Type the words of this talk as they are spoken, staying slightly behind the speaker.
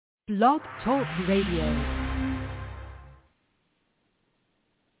Blog Talk Radio.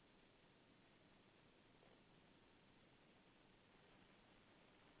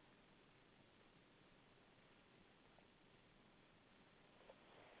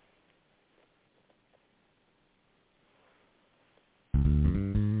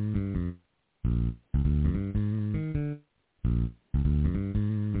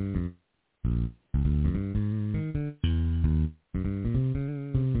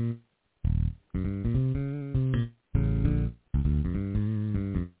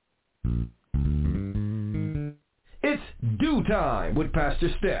 Time with Pastor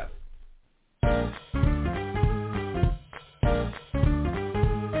Steph.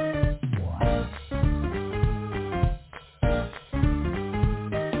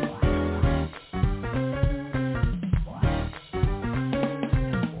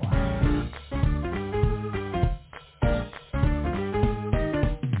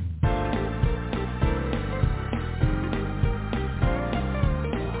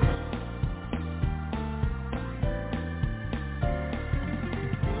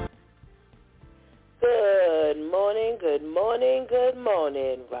 Good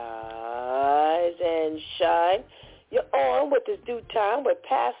morning. Rise and shine. You're on with this due time with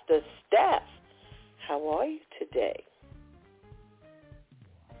Pastor Steph. How are you today?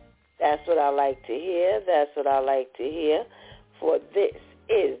 That's what I like to hear. That's what I like to hear. For this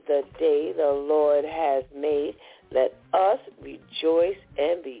is the day the Lord has made. Let us rejoice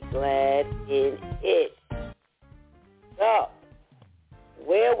and be glad in it. So,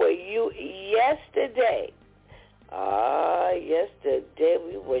 where were you yesterday? Yesterday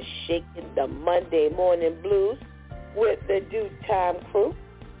we were shaking the Monday morning blues with the Due Time crew.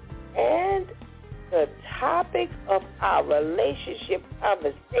 And the topic of our relationship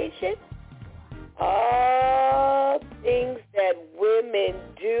conversation are things that women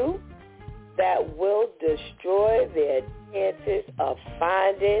do that will destroy their chances of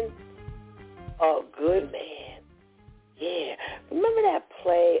finding a good man. Yeah. Remember that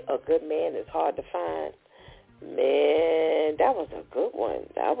play, A Good Man is Hard to Find? Man, that was a good one.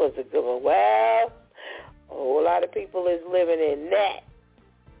 Well, a whole lot of people is living in that.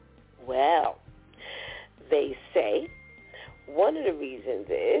 Well, they say one of the reasons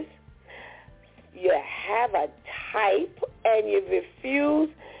is you have a type and you refuse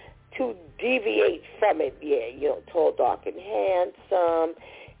to deviate from it. Yeah, tall, dark, and handsome.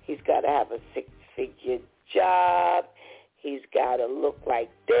 He's got to have a six-figure job. He's got to look like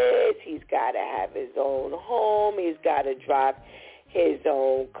this. He's got to have his own home. He's got to drive his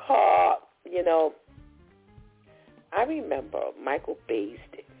own car. I remember Michael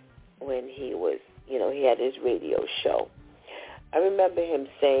Baisden when he was, he had his radio show. I remember him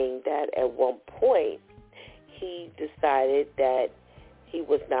saying that at one point he decided that he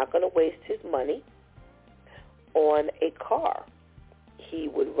was not going to waste his money on a car. He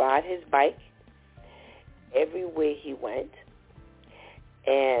would ride his bike everywhere he went,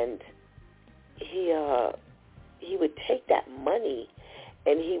 and he would take that money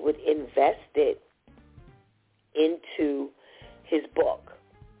and he would invest it into his book,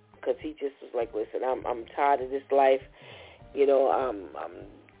 because he just was like, listen, I'm tired of this life. I'm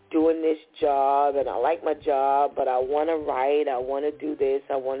doing this job and I like my job, but I want to write, I want to do this,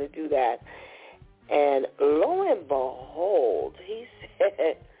 I want to do that. And lo and behold, he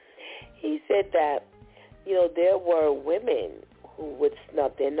said that there were women who would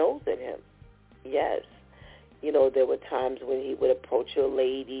snub their nose at him. Yes. There were times when he would approach a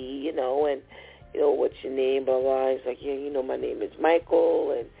lady, and, what's your name, blah, blah. He's like, yeah, my name is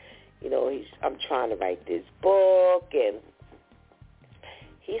Michael, and, I'm trying to write this book. And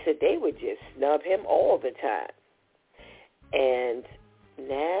he said they would just snub him all the time. And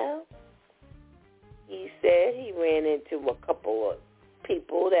now he said he ran into a couple of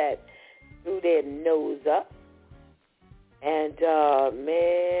people that threw their nose up. And, oh,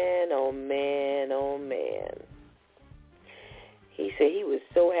 man. He said he was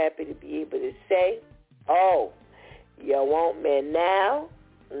so happy to be able to say, oh, you want me now?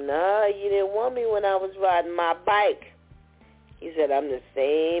 No, you didn't want me when I was riding my bike. He said, I'm the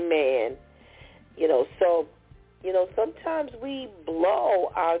same man. So, sometimes we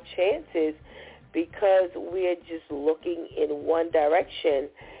blow our chances because we're just looking in one direction,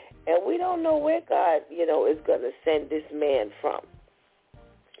 and we don't know where God, is going to send this man from.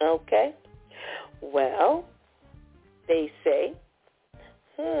 Okay? Well, they say,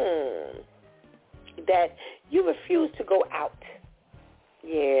 that you refuse to go out.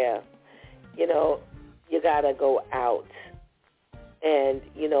 Yeah. You got to go out. And,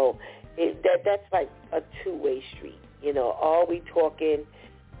 that's like a two-way street. Are we talking,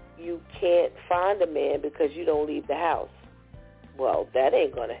 you can't find a man because you don't leave the house. Well, that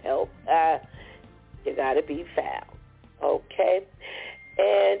ain't going to help. You got to be found, okay?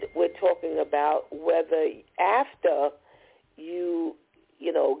 And we're talking about whether after you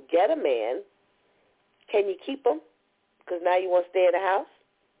get a man, can you keep him? Because now you want to stay in the house?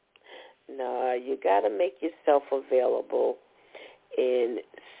 No, you got to make yourself available in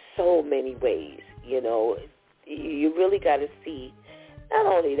so many ways. You really got to see. Not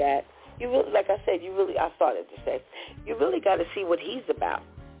only that, you really, like I said, I started to say, you really got to see what he's about.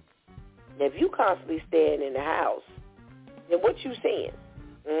 Now, if you constantly staying in the house, then what you seeing?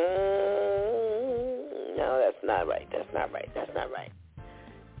 No, that's not right.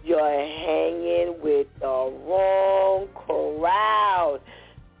 You're hanging with the wrong crowd.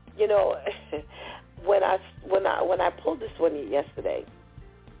 When I pulled this one yesterday,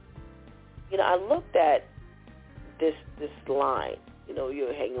 I looked at this line.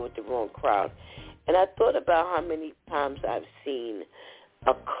 You're hanging with the wrong crowd, and I thought about how many times I've seen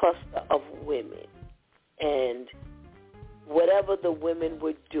a cluster of women, and whatever the women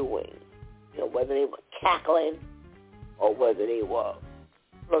were doing, whether they were cackling or whether they were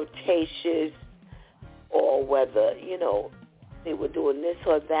flirtatious or whether, they were doing this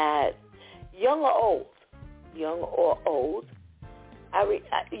or that, young or old,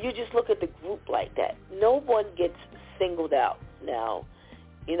 you just look at the group like that. No one gets singled out. Now,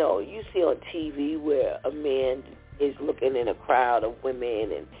 you see on TV where a man is looking in a crowd of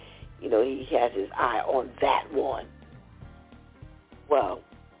women and, he has his eye on that one. Well,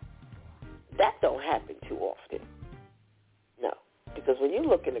 that don't happen too often. No, because when you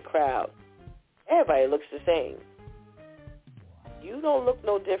look in the crowd, everybody looks the same. You don't look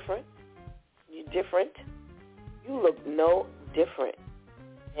no different. You're different. You look no different.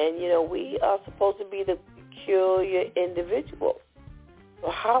 And, we are supposed to be the peculiar individual. So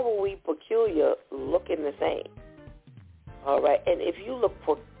how are we peculiar looking the same? All right? And if you look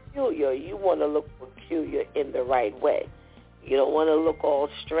peculiar, you want to look peculiar in the right way. You don't want to look all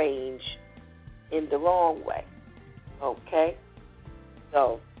strange in the wrong way. Okay?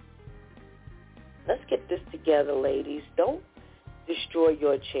 So let's get this together, ladies. Don't destroy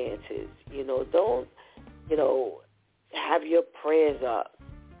your chances. Don't, have your prayers up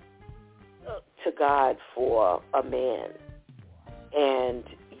to God for a man, and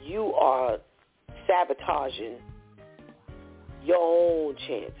you are sabotaging your own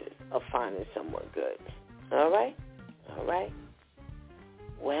chances of finding someone good. All right?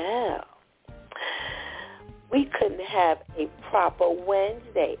 Well, we couldn't have a proper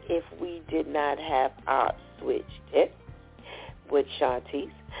Wednesday if we did not have our switch tip with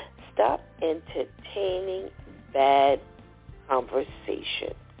Shantice. Stop entertaining bad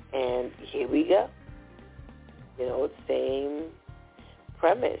conversation. And here we go. Same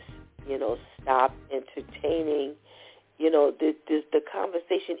premise. Stop entertaining, the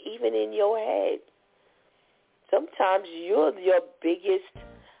conversation even in your head. Sometimes you're your biggest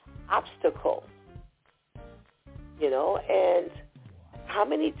obstacle. And how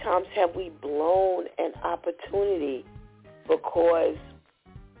many times have we blown an opportunity because,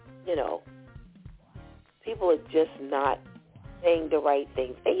 people are just not saying the right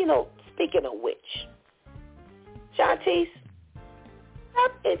things. And, speaking of which, Shantice,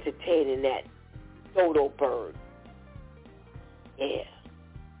 stop entertaining that dodo bird. Yeah,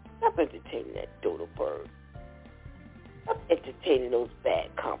 stop entertaining that dodo bird. Stop entertaining those bad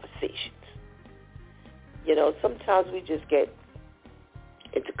conversations. Sometimes we just get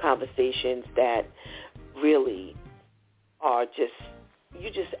into conversations that really are just, you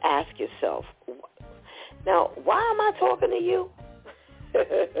just ask yourself, now, why am I talking to you?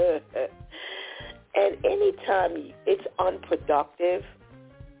 And anytime it's unproductive,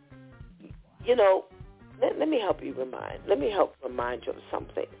 let me help remind you of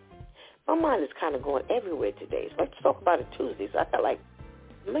something. My mind is kind of going everywhere today. So let's talk about it Tuesday. So I got like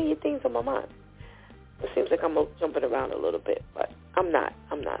a million things on my mind. It seems like I'm jumping around a little bit, but I'm not.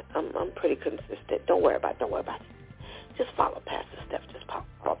 I'm pretty consistent. Don't worry about it. Just follow Pastor Steph.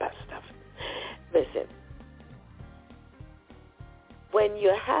 Follow Pastor Steph. Listen, when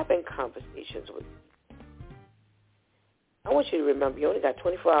you're having conversations with me, I want you to remember you only got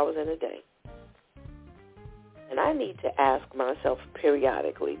 24 hours in a day. And I need to ask myself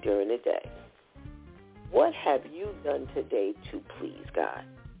periodically during the day, what have you done today to please God?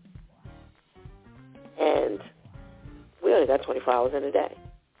 And we only got 24 hours in a day.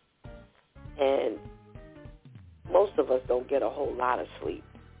 And most of us don't get a whole lot of sleep.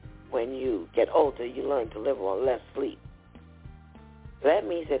 When you get older, you learn to live on less sleep. That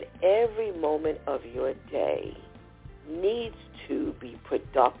means that every moment of your day, needs to be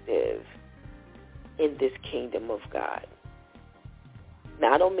productive in this kingdom of God.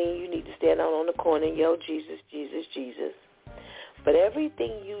 Now, I don't mean you need to stand out on the corner and yell, Jesus, Jesus, Jesus. But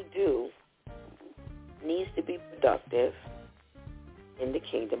everything you do needs to be productive in the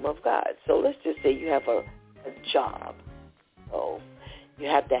kingdom of God. So let's just say you have a job. So you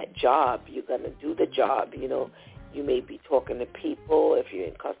have that job. You're going to do the job. You may be talking to people if you're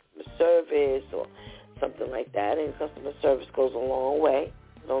in customer service or something like that. And customer service goes a long way.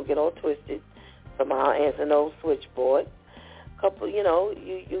 Don't get all twisted. Somehow answer no switchboard.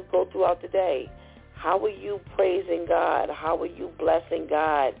 You go throughout the day. How are you praising God? How are you blessing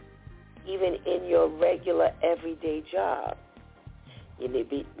God even in your regular everyday job? You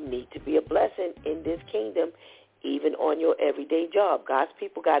need to be a blessing in this kingdom even on your everyday job. God's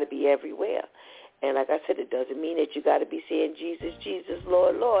people got to be everywhere. And like I said, it doesn't mean that you got to be saying Jesus, Jesus,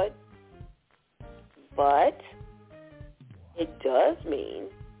 Lord, Lord. But it does mean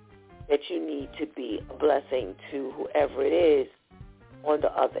that you need to be a blessing to whoever it is on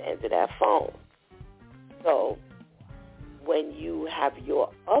the other end of that phone. So when you have your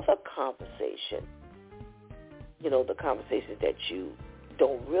other conversation, the conversations that you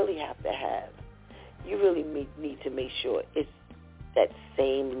don't really have to have, you really need to make sure it's that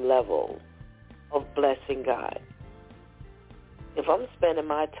same level of blessing God. If I'm spending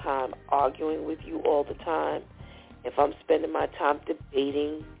my time arguing with you all the time, if I'm spending my time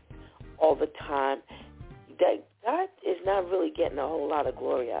debating all the time, that God is not really getting a whole lot of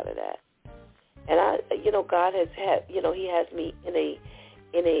glory out of that. And God has had, He has me in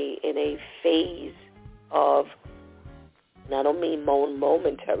a phase of, and I don't mean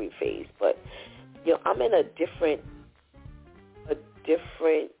momentary phase, but I'm in a different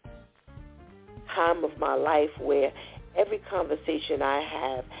time of my life where every conversation I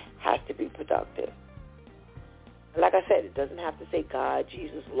have has to be productive. And like I said, it doesn't have to say God,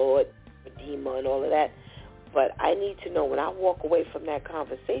 Jesus, Lord, Redeemer, and all of that. But I need to know when I walk away from that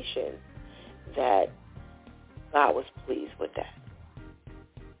conversation that God was pleased with that.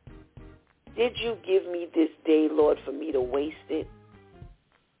 Did you give me this day, Lord, for me to waste it?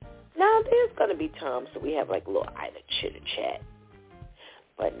 Now, there's going to be times that we have like a little idle chitter-chat.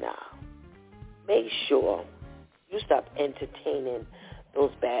 But now, make sure you stop entertaining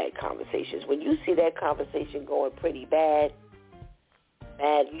those bad conversations. When you see that conversation going pretty badly,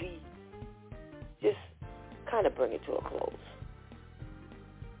 just kind of bring it to a close.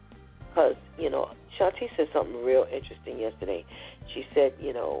 Because, Shanti said something real interesting yesterday. She said,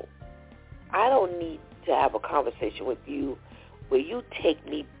 I don't need to have a conversation with you where you take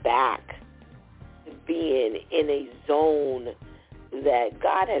me back to being in a zone that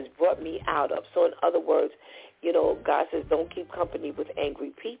God has brought me out of. So in other words, God says don't keep company with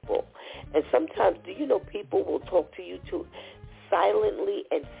angry people. And sometimes, do you know people will talk to you to silently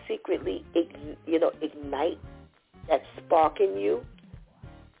and secretly, ignite that spark in you?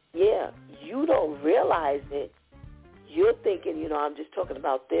 Yeah, you don't realize it. You're thinking, I'm just talking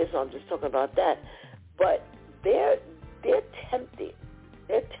about this, or I'm just talking about that. But they're tempting.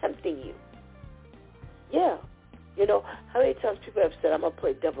 They're tempting you. Yeah. How many times people have said, I'm going to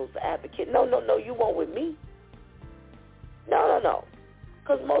play devil's advocate? No, you won't with me. No.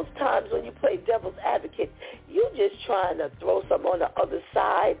 Because most times when you play devil's advocate, you're just trying to throw something on the other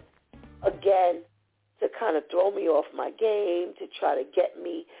side again to kind of throw me off my game, to try to get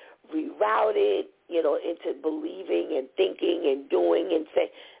me rerouted, into believing and thinking and doing and saying,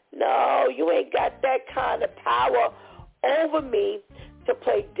 no, you ain't got that kind of power over me to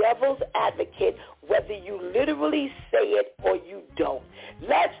play devil's advocate, whether you literally say it or you don't.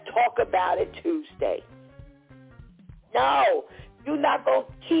 Let's talk about it Tuesday. No, you're not going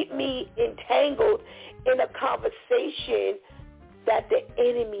to keep me entangled in a conversation that the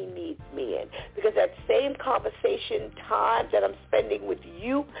enemy needs me in. Because that same conversation time that I'm spending with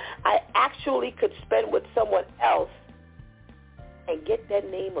you, I actually could spend with someone else and get that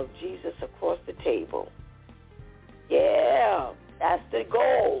name of Jesus across the table. Yeah, that's the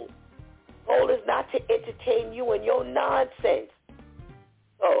goal. The goal is not to entertain you and your nonsense.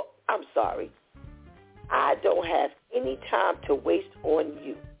 So, I'm sorry. I don't have any time to waste on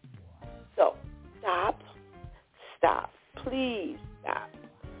you. So, stop. Please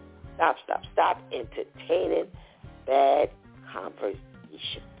stop entertaining bad conversations.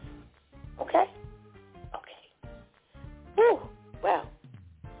 Okay? Whew. Well,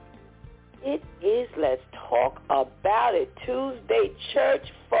 it is Let's Talk About It Tuesday Church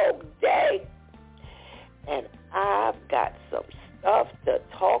Folk Day. And I've got some stuff to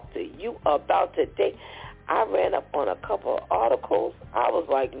talk to you about today. I ran up on a couple of articles. I was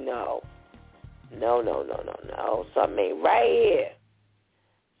like, no, No. Something ain't right here.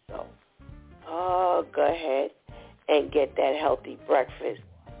 So, go ahead and get that healthy breakfast.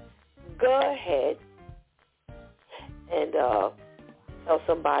 Go ahead and tell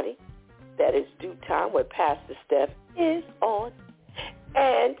somebody that it's due time where Pastor Steph is on.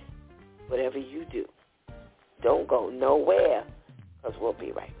 And whatever you do, don't go nowhere, because we'll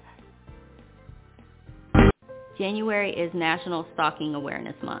be right back. January is National Stalking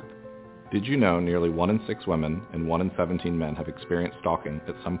Awareness Month. Did you know nearly 1 in 6 women and 1 in 17 men have experienced stalking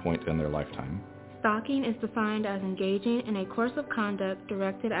at some point in their lifetime? Stalking is defined as engaging in a course of conduct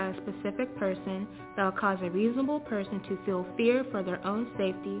directed at a specific person that will cause a reasonable person to feel fear for their own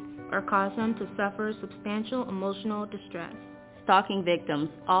safety or cause them to suffer substantial emotional distress. Stalking victims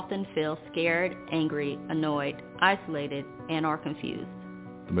often feel scared, angry, annoyed, isolated, and are confused.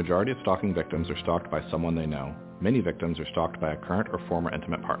 The majority of stalking victims are stalked by someone they know. Many victims are stalked by a current or former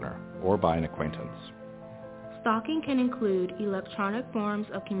intimate partner, or by an acquaintance. Stalking can include electronic forms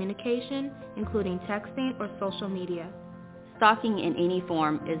of communication, including texting or social media. Stalking in any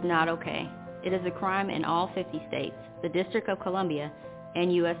form is not okay. It is a crime in all 50 states, the District of Columbia,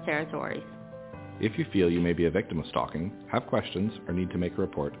 and U.S. territories. If you feel you may be a victim of stalking, have questions, or need to make a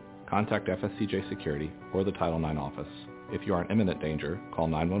report, contact FSCJ Security or the Title IX office. If you are in imminent danger, call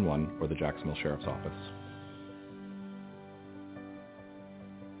 911 or the Jacksonville Sheriff's Office.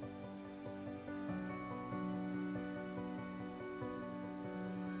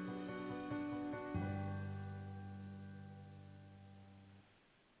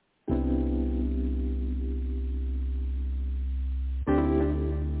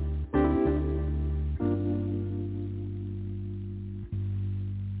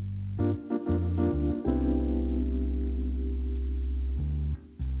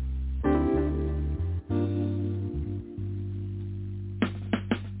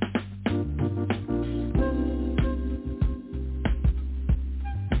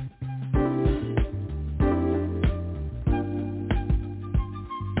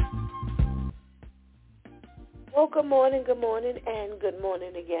 Well, good morning, and good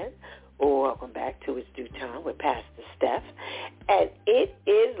morning again. Welcome back to It's Due Time with Pastor Steph. And it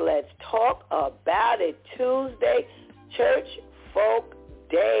is Let's Talk About It Tuesday, Church Folk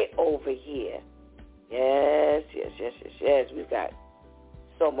Day over here. Yes. We've got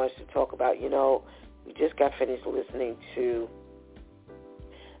so much to talk about. You know, we just got finished listening to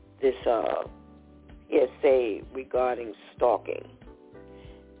this PSA regarding stalking.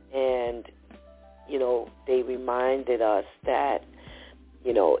 And you know, they reminded us that,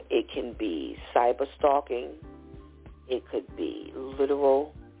 you know, it can be cyber stalking. It could be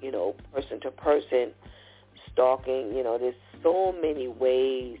literal, you know, person-to-person stalking. You know, there's so many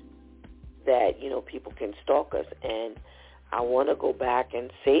ways that, you know, people can stalk us. And I want to go back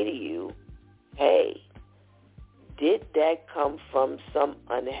and say to you, hey, did that come from some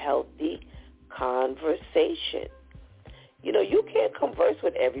unhealthy conversation? You know, you can't converse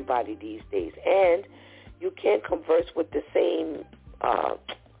with everybody these days, and you can't converse with the same,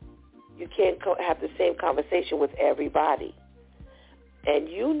 you can't have the same conversation with everybody. And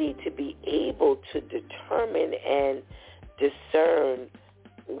you need to be able to determine and discern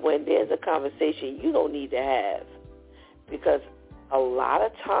when there's a conversation you don't need to have. Because a lot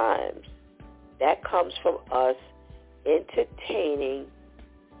of times that comes from us entertaining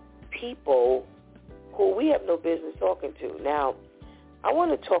people who we have no business talking to. Now, I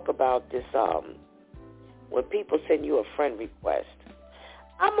want to talk about this when people send you a friend request.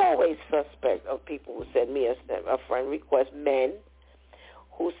 I'm always suspect of people who send me a friend request, men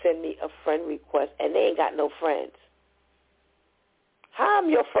who send me a friend request and they ain't got no friends. How I'm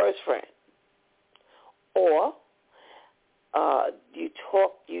your first friend? Or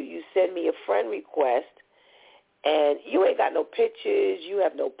you send me a friend request and you ain't got no pictures, you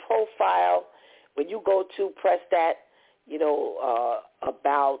have no profile. When you go to press that, you know,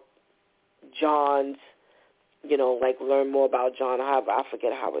 about John's, you know, like learn more about John. I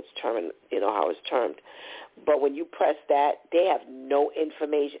forget how it's termed, you know, how it's termed. But when you press that, they have no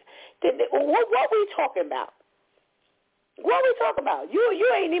information. What are we talking about? What are we talking about?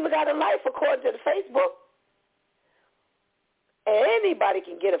 You ain't even got a life according to the Facebook. Anybody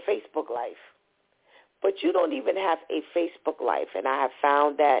can get a Facebook life. But you don't even have a Facebook life. And I have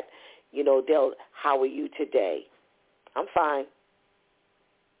found that, you know, how are you today? I'm fine.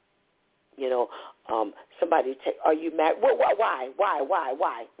 You know, somebody are you married? Why?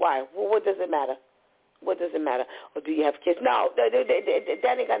 What does it matter? What does it matter? Or do you have kids? No, that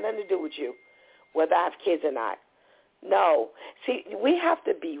ain't got nothing to do with you, whether I have kids or not. No. See, we have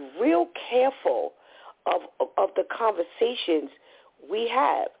to be real careful of the conversations We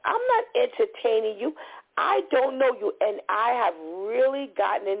have. I'm not entertaining you. I don't know you, and I have really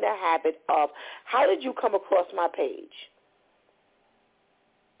gotten in the habit of, how did you come across my page?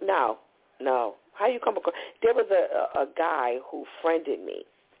 No. How you come across? There was a guy who friended me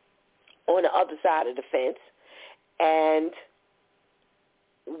on the other side of the fence, and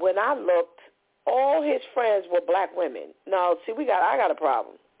when I looked, all his friends were black women. Now, see, I got a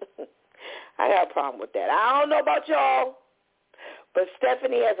problem. I got a problem with that. I don't know about y'all, but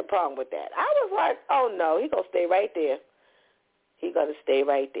Stephanie has a problem with that. I was like, oh, no, he's going to stay right there. He's going to stay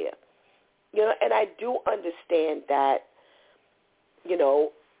right there. You know, and I do understand that, you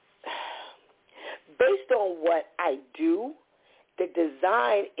know, based on what I do, the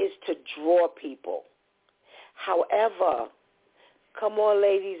design is to draw people. However, come on,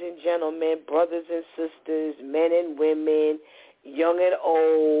 ladies and gentlemen, brothers and sisters, men and women, young and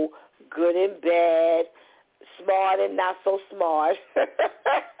old, good and bad, smart and not so smart.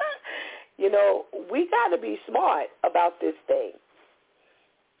 You know, we got to be smart about this thing.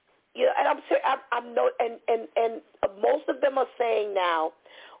 You know, and and most of them are saying now,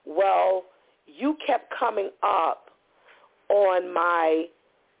 well, you kept coming up on my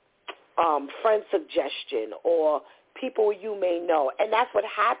friend suggestion or people you may know. And that's what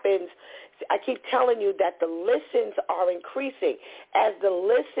happens. I keep telling you that the listens are increasing. As the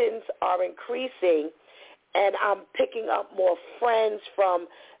listens are increasing, and I'm picking up more friends from,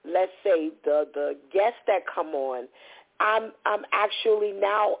 let's say, the guests that come on, I'm actually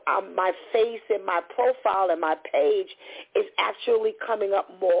now, my face and my profile and my page is actually coming up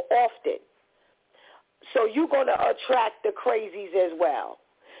more often. So you're going to attract the crazies as well.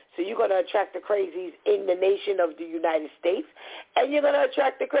 So you're going to attract the crazies in the nation of the United States, and you're going to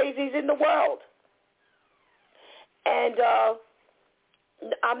attract the crazies in the world. And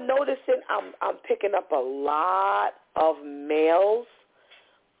I'm noticing I'm picking up a lot of males,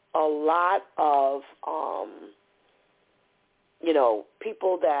 a lot of, you know,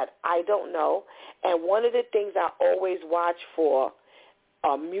 people that I don't know. And one of the things I always watch for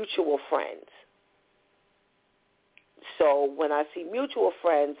are mutual friends. So when I see mutual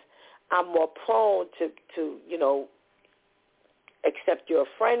friends, I'm more prone to you know, accept your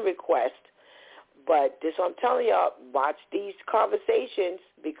friend request. But this, I'm telling y'all, watch these conversations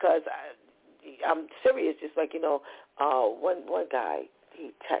because I'm serious. Just like, you know, one guy,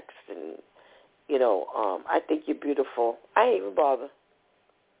 he texts and, you know, I think you're beautiful. I ain't even bother.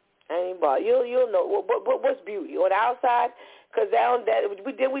 You'll know what's beauty on the outside, because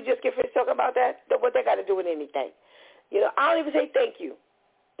didn't we just get finished talking about that? What they got to do with anything? You know, I don't even say thank you.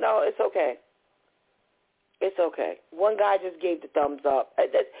 No, it's okay. It's okay. One guy just gave the thumbs up.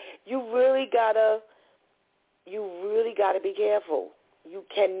 You really gotta be careful. You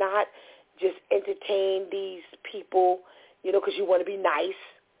cannot just entertain these people, you know, because you want to be nice.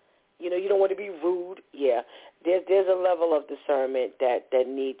 You know, you don't want to be rude. Yeah, there's a level of discernment that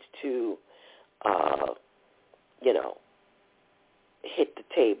needs to, you know, hit the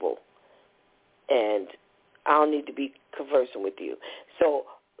table. And I don't need to be conversing with you. So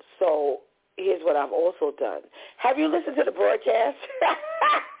here's what I've also done. Have you listened to the broadcast?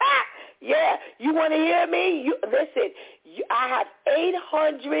 Yeah, you want to hear me? Listen, I have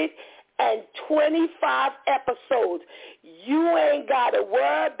 825 episodes. You ain't got to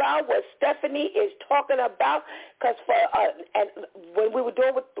worry about what Stephanie is talking about, because and when we were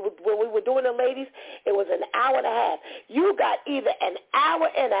doing the ladies, it was an hour and a half. You got either an hour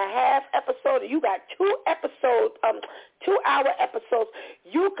and a half episode, or you got 2 2-hour episodes.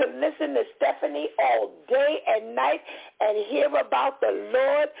 You can listen to Stephanie all day and night and hear about the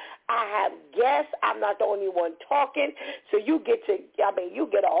Lord. I have guests. I'm not the only one talking. So you get a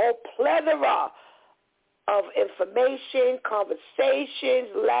whole plethora of information, conversations,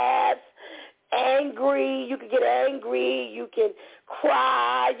 laughs, angry. You can get angry. You can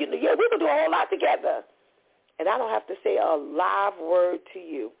cry. You know, yeah, we can do a whole lot together. And I don't have to say a live word to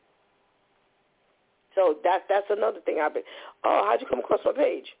you. So that's another thing I've been. Oh, how'd you come across my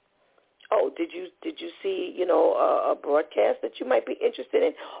page? Oh, did you see, you know, a broadcast that you might be interested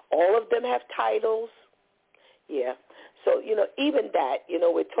in? All of them have titles. Yeah. So, you know, even that, you know,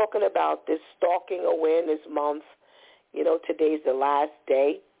 we're talking about this Stalking Awareness Month. You know, today's the last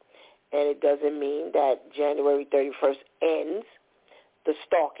day, and it doesn't mean that January 31st ends the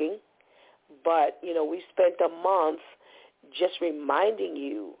stalking. But, you know, we spent a month just reminding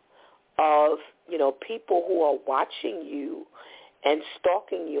you of, you know, people who are watching you and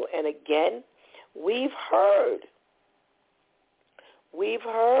stalking you. And again, we've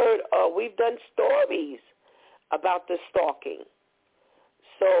done stories about the stalking.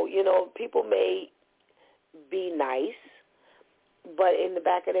 So, you know, people may be nice, But in the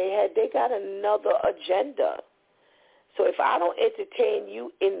back of their head, they got another agenda. So if I don't entertain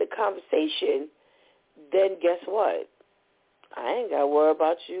you in the conversation, then guess what? I ain't got to worry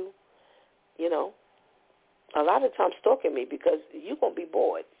about you, a lot of times stalking me because you're going to be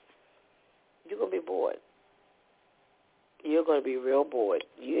bored. You're going to be bored. You're going to be real bored.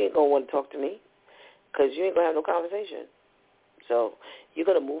 You ain't going to want to talk to me because you ain't going to have no conversation. So you're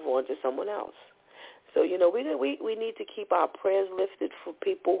going to move on to someone else. So, we need to keep our prayers lifted for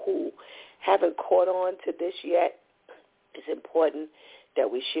people who haven't caught on to this yet. It's important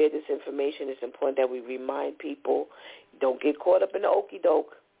that we share this information. It's important that we remind people, don't get caught up in the okie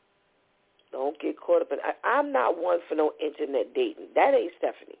doke. Don't get caught up in I'm not one for no internet dating. That ain't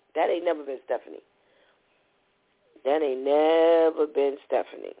Stephanie. That ain't never been Stephanie. That ain't never been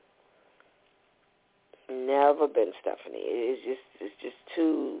Stephanie. Never been Stephanie. It's just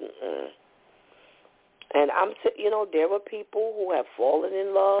too... And there are people who have fallen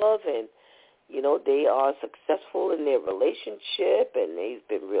in love and, they are successful in their relationship and they've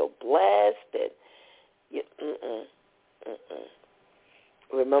been real blessed. And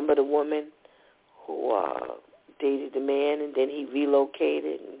remember the woman who dated the man and then he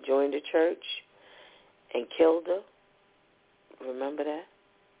relocated and joined the church and killed her? Remember that?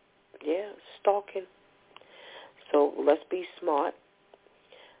 Yeah, stalking. So let's be smart,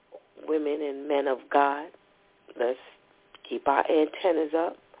 women and men of God. Let's keep our antennas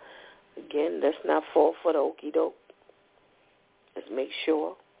up. Again, let's not fall for the okie doke. Let's make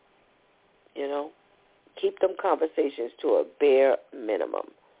sure, keep them conversations to a bare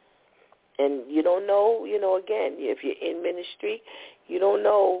minimum. And you don't know, again, if you're in ministry, you don't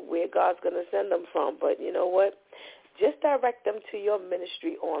know where God's going to send them from. But you know what? Just direct them to your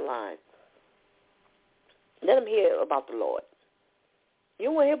ministry online. Let them hear about the Lord.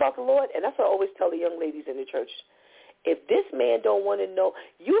 You want to hear about the Lord? And that's what I always tell the young ladies in the church. If this man don't want to know,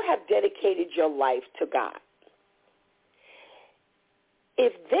 you have dedicated your life to God.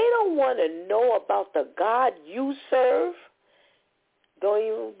 If they don't want to know about the God you serve, don't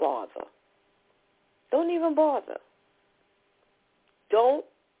even bother. Don't even bother. Don't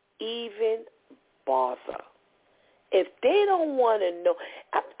even bother. If they don't want to know,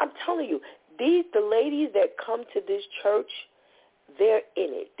 I'm telling you, the ladies that come to this church, they're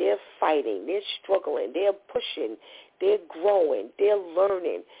in it. They're fighting. They're struggling. They're pushing. They're growing. They're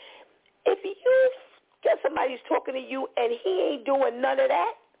learning. If you get somebody's talking to you and he ain't doing none of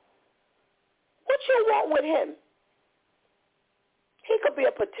that, what you want with him? He could be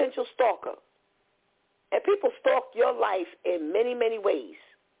a potential stalker. And people stalk your life in many, many ways.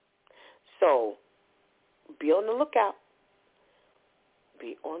 So be on the lookout.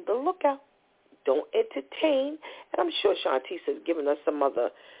 Be on the lookout. Don't entertain. And I'm sure Shantice has given us some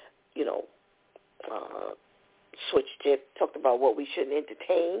other, switch tip, talked about what we shouldn't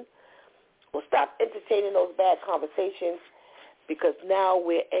entertain. Well, stop entertaining those bad conversations because now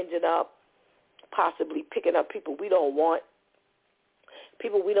we're ending up possibly picking up people we don't want,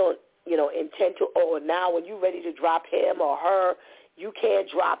 people we don't, intend to, now when you're ready to drop him or her, you can't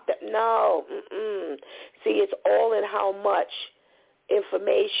drop them. No. See, it's all in how much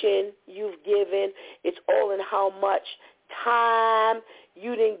information you've given. It's all in how much time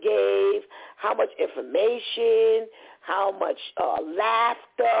you done gave, how much information, how much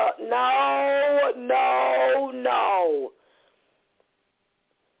laughter. No.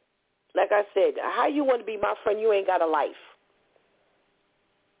 Like I said, how you want to be my friend? You ain't got a life.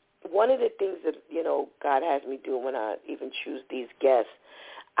 One of the things that, God has me do when I even choose these guests,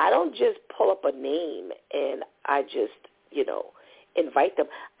 I don't just pull up a name and I just, invite them.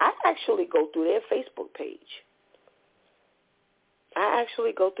 I actually go through their Facebook page.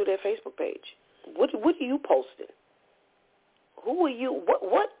 What are you posting? Who are you?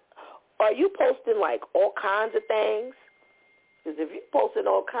 What are you posting? Like all kinds of things? Because if you're posting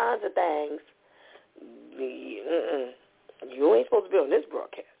all kinds of things, you ain't supposed to be on this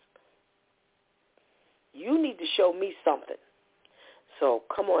broadcast. You need to show me something. So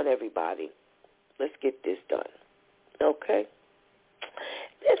come on, everybody. Let's get this done. Okay?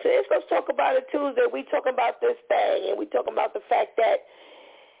 Let's talk about it Tuesday. We talk about this thing, and we talk about the fact that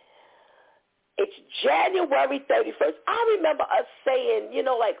it's January 31st. I remember us saying,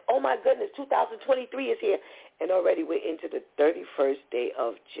 oh my goodness, 2023 is here, and already we're into the 31st day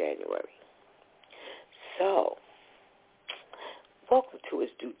of January. So, welcome to His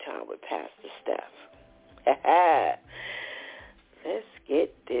Due Time with Pastor Steph. Let's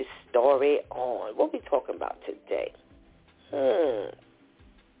get this story on. What are we talking about today?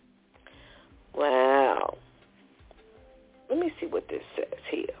 Wow. Let me see what this says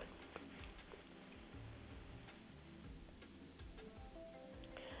here.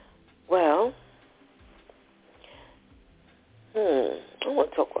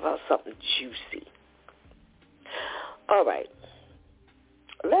 about something juicy. All right.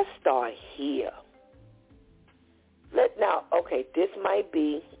 Let's start here. This might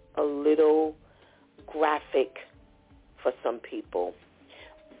be a little graphic for some people,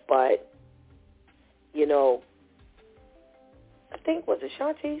 but, I think, was it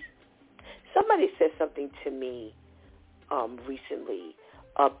Shanti's? Somebody said something to me recently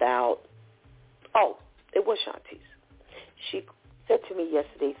about, it was Shanti's. She said to me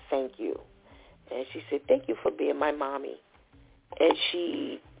yesterday, thank you. And she said, thank you for being my mommy. And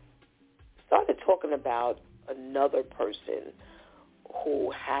she started talking about another person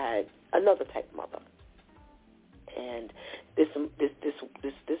who had another type mother. And this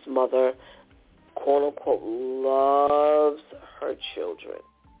mother, quote unquote, loves her children.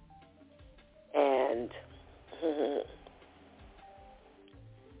 And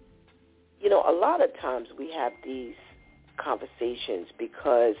a lot of times we have these conversations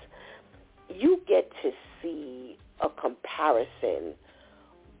because you get to see a comparison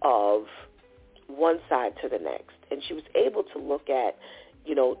of one side to the next. And she was able to look at,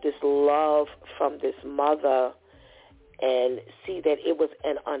 this love from this mother and see that it was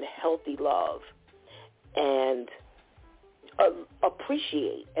an unhealthy love and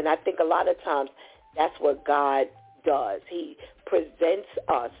appreciate. And I think a lot of times that's what God does. He presents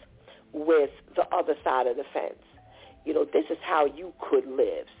us with the other side of the fence. This is how you could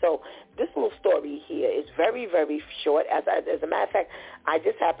live. So this little story here is very, very short. As a matter of fact, I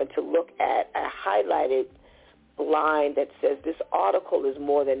just happened to look at a highlighted line that says this article is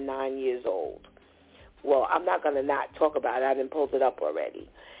more than 9 years old. Well, I'm not going to not talk about it. I didn't pull it up already.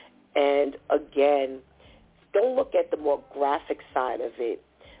 And again, don't look at the more graphic side of it.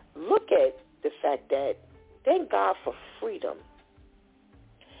 Look at the fact that thank God for freedom.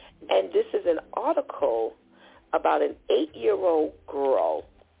 And this is an article about an 8-year-old girl,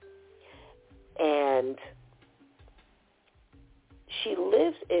 and she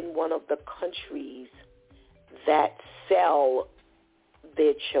lives in one of the countries that sell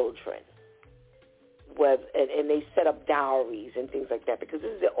their children, and they set up dowries and things like that because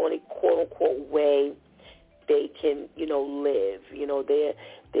this is the only quote-unquote way they can, live.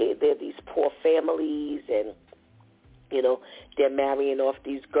 They're these poor families, and, they're marrying off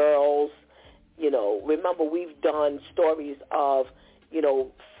these girls. Remember, we've done stories of,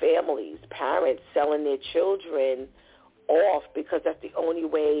 families, parents selling their children off because that's the only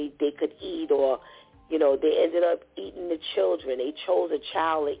way they could eat, or, they ended up eating the children. They chose a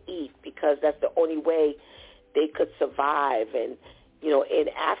child to eat because that's the only way they could survive. And, in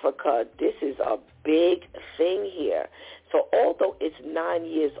Africa, this is a big thing here. So although it's 9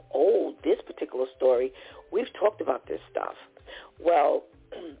 years old, this particular story, we've talked about this stuff. Well,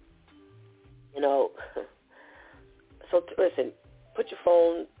 so listen, put your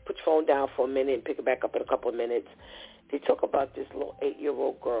phone down for a minute and pick it back up in a couple of minutes. They talk about this little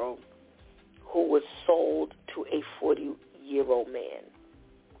 8-year-old girl who was sold to a 40-year-old man.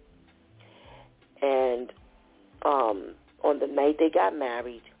 And on the night they got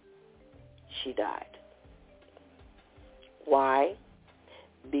married, she died. Why?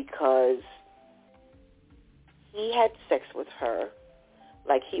 Because he had sex with her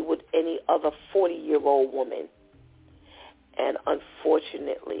like he would any other 40-year-old woman. And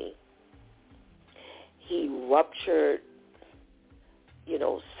unfortunately, he ruptured,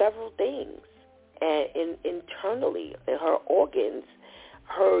 several things. And internally, in her organs,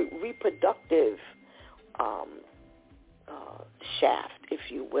 her reproductive shaft, if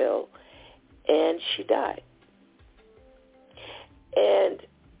you will, and she died. And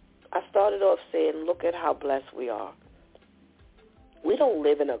I started off saying, look at how blessed we are. We don't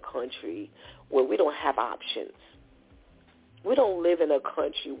live in a country where we don't have options. We don't live in a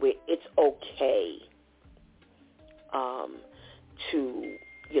country where it's okay to,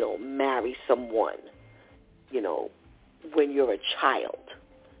 marry someone, when you're a child.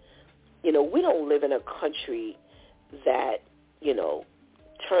 We don't live in a country that,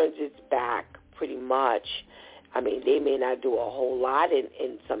 turns its back pretty much. I mean, they may not do a whole lot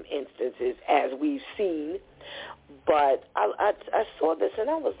in some instances, as we've seen. But I saw this and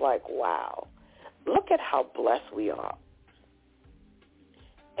I was like, wow, look at how blessed we are.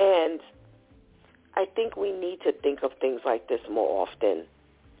 And I think we need to think of things like this more often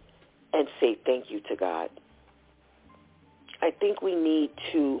and say thank you to God. I think we need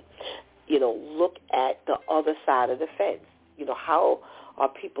to, look at the other side of the fence. How are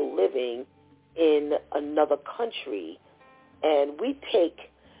people living in another country, and we take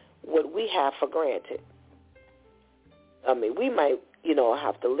what we have for granted. I mean, we might,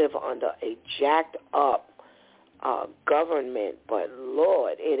 have to live under a jacked up government, but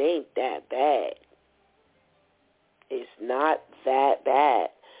Lord, it ain't that bad. It's not that bad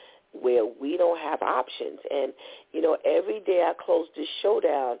where we don't have options. And, every day I close this show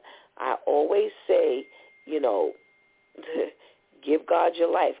down, I always say, give God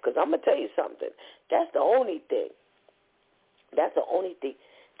your life. Because I'm going to tell you something. That's the only thing that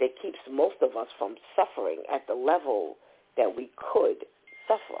keeps most of us from suffering at the level that we could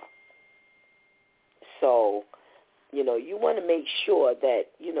suffer. So, you want to make sure that,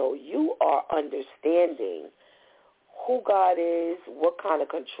 you are understanding who God is, what kind of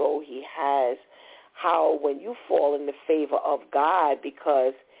control he has, how when you fall in the favor of God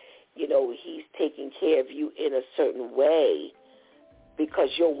because, he's taking care of you in a certain way because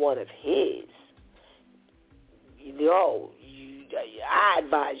you're one of his. I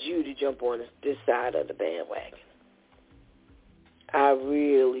advise you to jump on this side of the bandwagon. I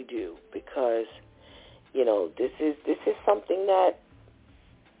really do, because, this is something that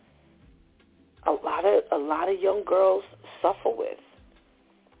a lot of young girls suffer with.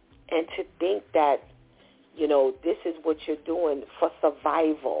 And to think that, this is what you're doing for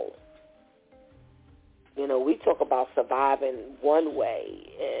survival. We talk about surviving one way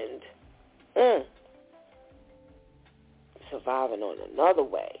and surviving on another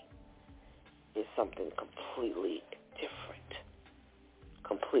way is something completely different.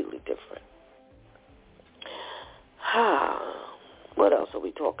 Completely different. What else are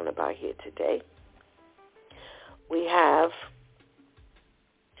we talking about here today? We have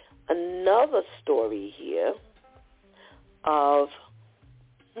another story here of,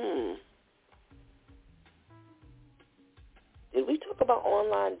 did we talk about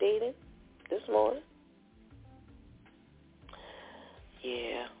online dating this morning?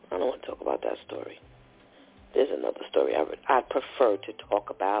 Yeah, I don't want to talk about that story. There's another story I'd prefer to talk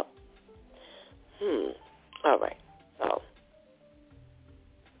about. All right. So,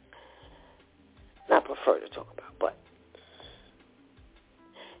 not prefer to talk about, but,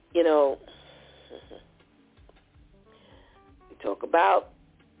 we talk about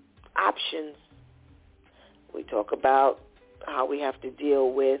options. We talk about how we have to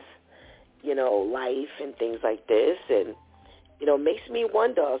deal with, life and things like this. And, makes me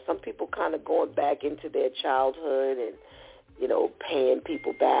wonder, some people kind of going back into their childhood and, paying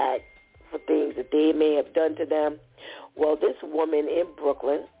people back for things that they may have done to them. Well, this woman in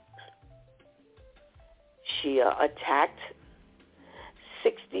Brooklyn, she attacked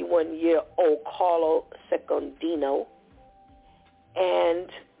 61-year-old Carlo Secondino and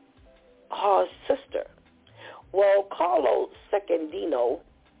her sister. Well, Carlo Secondino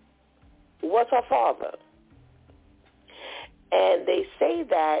was her father. And they say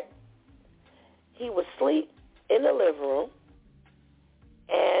that he was asleep in the living room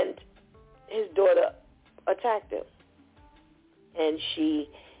and his daughter attacked him. And she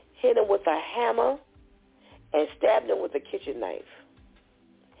hit him with a hammer and stabbed him with a kitchen knife.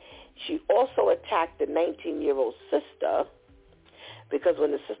 She also attacked the 19-year-old sister because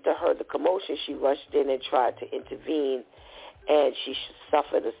when the sister heard the commotion, she rushed in and tried to intervene, and she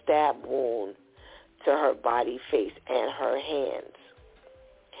suffered a stab wound to her body, face, and her hands.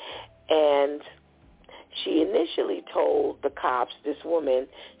 And she initially told the cops,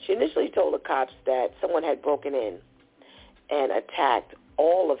 that someone had broken in and attacked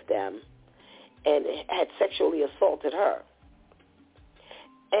all of them and had sexually assaulted her.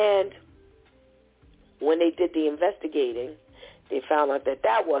 And when they did the investigating, they found out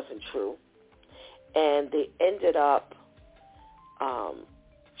that wasn't true. And they ended up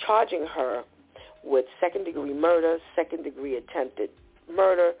charging her with second-degree murder, second-degree attempted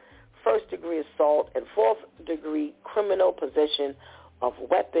murder, first-degree assault, and fourth-degree criminal possession of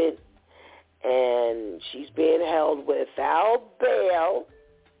weapon. And she's being held without bail.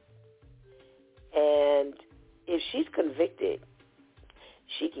 And if she's convicted,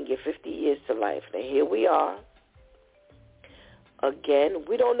 she can get 50 years to life. Now, here we are. Again,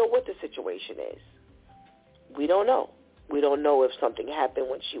 we don't know what the situation is. We don't know. We don't know if something happened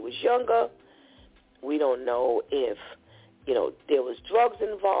when she was younger. We don't know if, there was drugs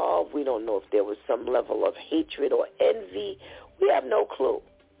involved. We don't know if there was some level of hatred or envy. We have no clue.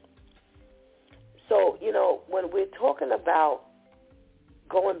 So, when we're talking about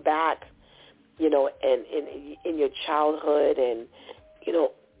going back, and in your childhood and,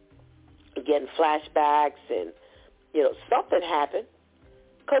 getting flashbacks and, something happened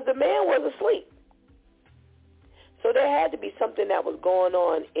because the man was asleep. So there had to be something that was going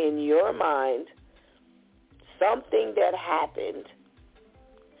on in your mind, something that happened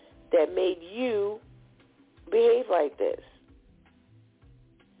that made you behave like this.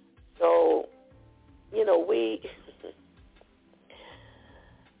 So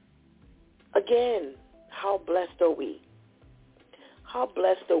again, how blessed are we? How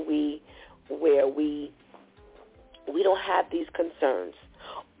blessed are we where we don't have these concerns?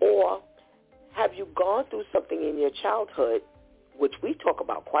 Or have you gone through something in your childhood, which we talk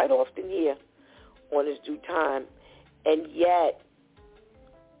about quite often here on This Due Time, and yet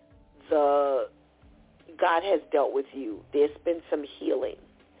God has dealt with you. There's been some healing,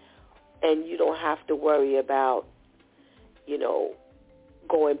 and you don't have to worry about,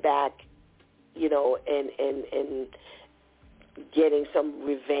 going back, and getting some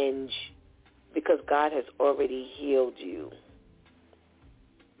revenge, because God has already healed you.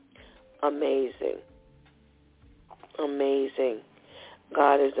 Amazing. Amazing.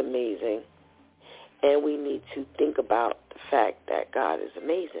 God is amazing. And we need to think about the fact that God is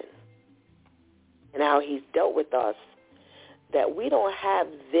amazing and how he's dealt with us, that we don't have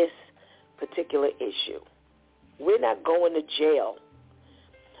this particular issue. We're not going to jail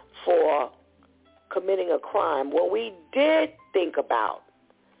for committing a crime when we did think about,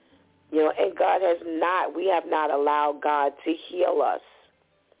 and we have not allowed God to heal us.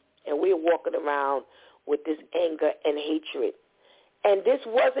 And we're walking around with this anger and hatred. And this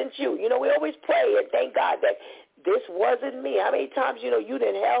wasn't you. We always pray and thank God that this wasn't me. How many times, you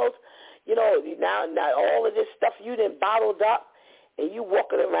done held, now all of this stuff you done bottled up, and you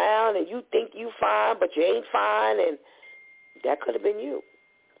walking around and you think you fine, but you ain't fine, and that could have been you.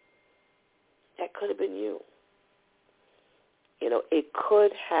 That could have been you. It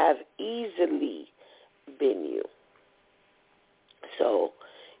could have easily been you. So,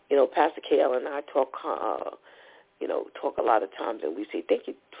 Pastor KL and I talk a lot of times, and we say, thank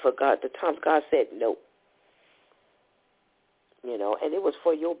you for God, the times God said no. And it was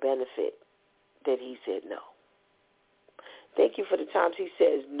for your benefit that he said no. Thank you for the times he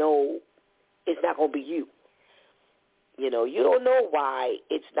says no, it's not going to be you. You don't know why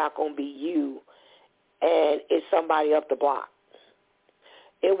it's not going to be you, and it's somebody up the block.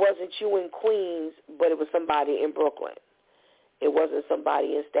 It wasn't you in Queens, but it was somebody in Brooklyn. It wasn't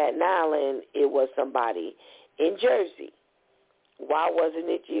somebody in Staten Island. It was somebody in Jersey. Why wasn't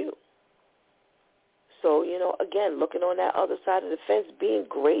it you? So, again, looking on that other side of the fence, being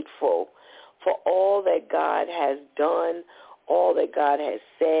grateful for all that God has done, all that God has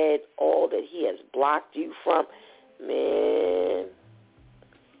said, all that he has blocked you from. Man,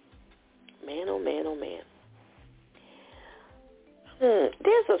 oh man, oh man.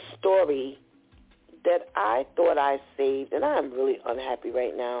 There's a story that I thought I saved, and I'm really unhappy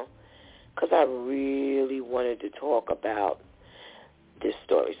right now because I really wanted to talk about this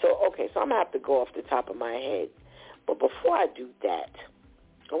story. So I'm going to have to go off the top of my head. But before I do that,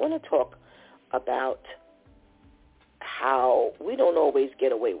 I want to talk about how we don't always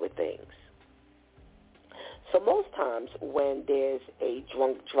get away with things. So most times when there's a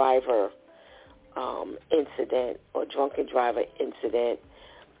drunk driver incident or drunken driver incident,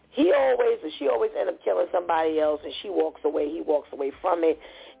 he always or she always end up killing somebody else, and she walks away, he walks away from it.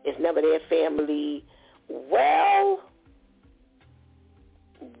 It's never their family. Well.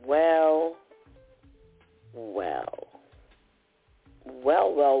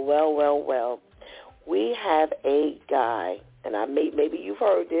 We have a guy, and maybe you've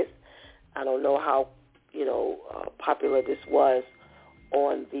heard this. I don't know how popular this was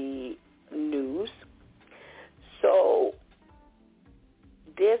on the news. So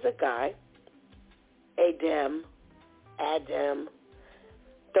there's a guy, Adam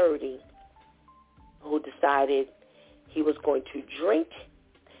 30, who decided he was going to drink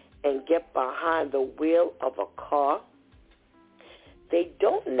and get behind the wheel of a car. They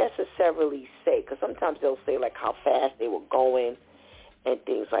don't necessarily say, because sometimes they'll say like how fast they were going and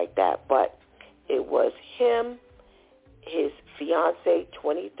things like that, but it was him, his fiancée,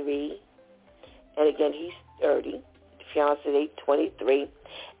 23, and again, he's 30, the fiancée, 23,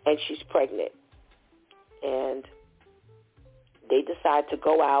 and she's pregnant. And they decide to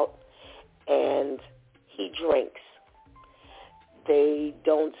go out, and he drinks. They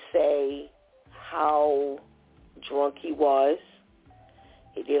don't say how drunk he was.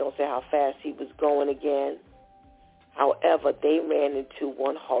 They don't say how fast he was going again. However, they ran into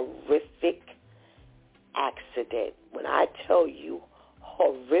one horrific accident. When I tell you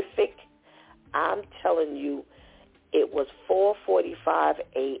horrific, I'm telling you it was 4:45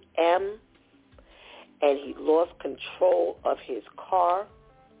 a.m., and he lost control of his car,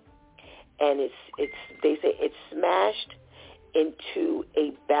 and they say it smashed into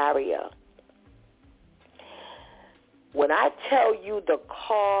a barrier. When I tell you the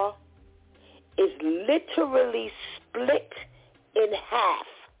car is literally split in half,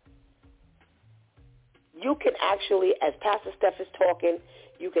 You can actually, as Pastor Steph is talking,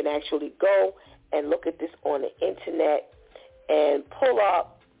 you can actually go and look at this on the internet and pull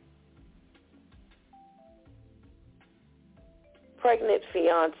up pregnant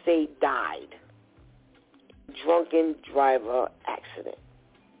fiance died, drunken driver accident.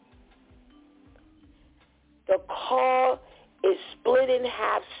 The car is split in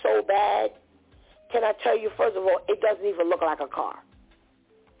half so bad. Can I tell you, first of all, it doesn't even look like a car.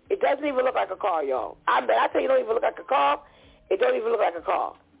 It doesn't even look like a car, y'all. I tell you, it don't even look like a car. It don't even look like a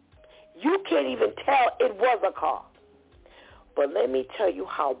car. You can't even tell it was a car. But let me tell you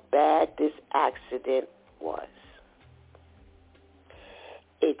how bad this accident was.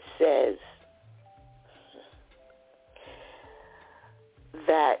 It says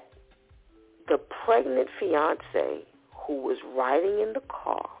that the pregnant fiance who was riding in the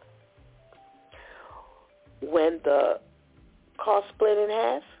car, when the car split in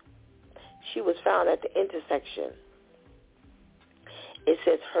half, she was found at the intersection. It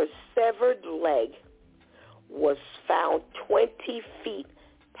says her severed leg was found 20 feet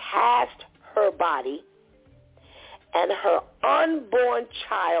past her body, and her unborn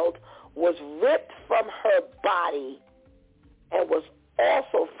child was ripped from her body and was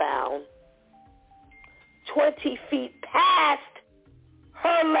also found 20 feet past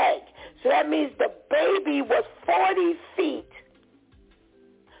her leg. So that means the baby was 40 feet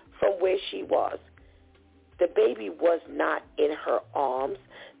from where she was. The baby was not in her arms.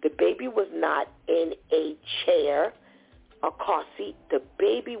 The baby was not in a chair, a car seat. The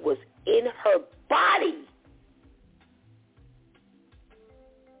baby was in her body.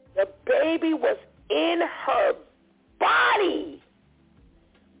 The baby was in her body.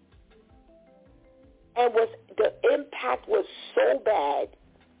 And the impact was so bad,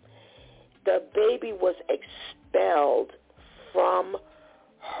 the baby was expelled from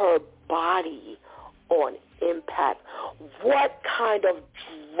her body on impact. What kind of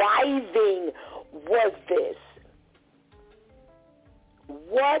driving was this?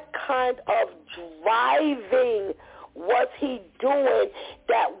 What kind of driving was he doing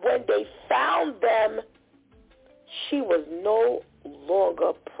that when they found them, she was no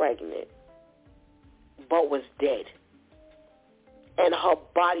longer pregnant, but was dead, and her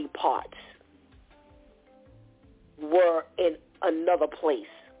body parts were in another place?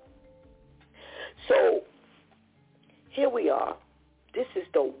 So here we are. This is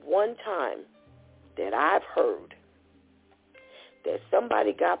the one time that I've heard that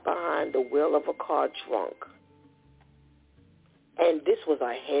somebody got behind the wheel of a car drunk. And this was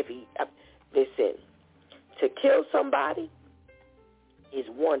a heavy, listen, to kill somebody is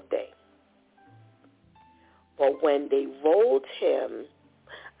one thing. But when they rolled him,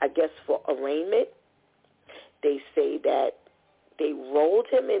 I guess for arraignment, they say that they rolled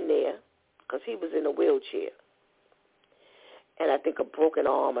him in there because he was in a wheelchair. And I think a broken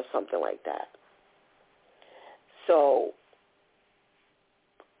arm or something like that. So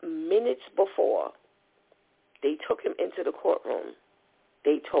minutes before they took him into the courtroom,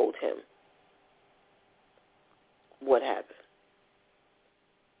 they told him what happened.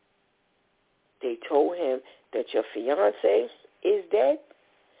 They told him that your fiance is dead,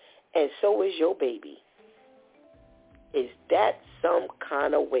 and so is your baby. Is that some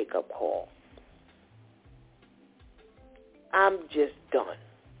kind of wake-up call? I'm just done.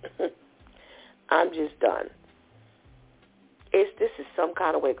 I'm just done. This is some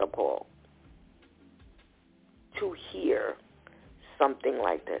kind of wake-up call to hear something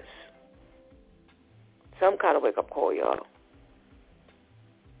like this. Some kind of wake-up call, y'all.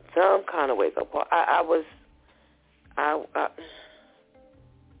 Some kind of wake-up call. I was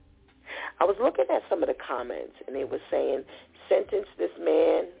looking at some of the comments, and they were saying, sentence this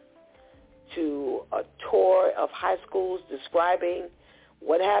man to a tour of high schools describing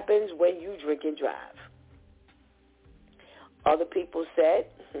what happens when you drink and drive. Other people said,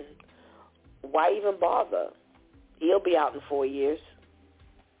 why even bother? He'll be out in 4 years.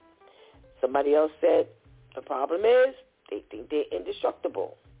 Somebody else said, the problem is they think they're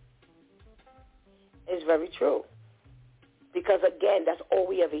indestructible. It's very true. Because, again, that's all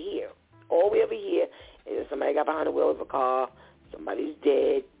we ever hear. All we ever hear is somebody got behind the wheel of a car, somebody's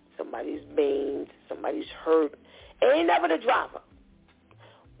dead, somebody's maimed, somebody's hurt. It ain't never the driver.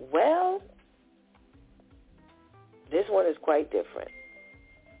 Well, this one is quite different.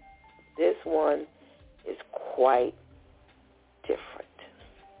 This one is quite different.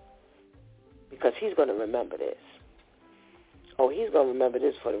 Because he's going to remember this. Oh, he's going to remember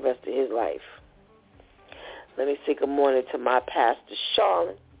this for the rest of his life. Let me say good morning to my Pastor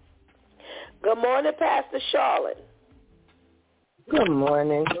Charlotte. Good morning, Pastor Charlotte. Good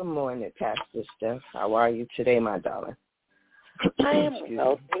morning, Pastor Steph. How are you today, my darling? I am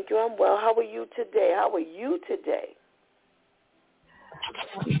well, thank you. I'm well. How are you today? I'm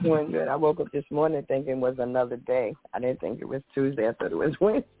doing good. I woke up this morning thinking it was another day. I didn't think it was Tuesday. I thought it was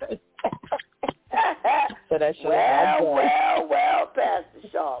Wednesday. So that should well, Pastor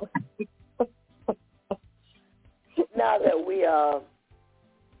Shaw. Now that we are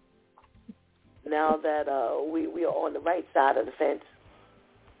on the right side of the fence,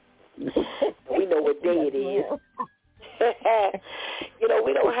 we know what day it is.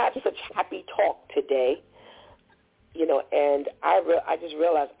 We don't have such happy talk today. And I just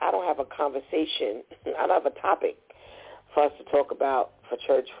realized I don't have a conversation. I don't have a topic for us to talk about for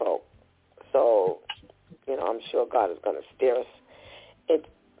church folk. So, I'm sure God is going to steer us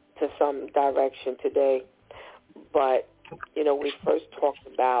into some direction today. But, we first talked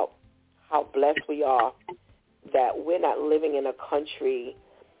about how blessed we are that we're not living in a country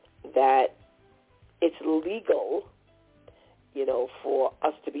that it's legal, for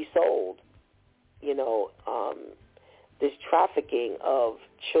us to be sold. This trafficking of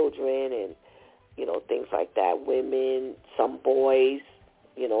children and, things like that, women, some boys,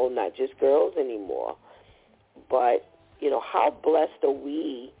 not just girls anymore. But, how blessed are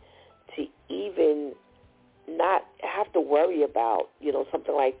we to even not have to worry about,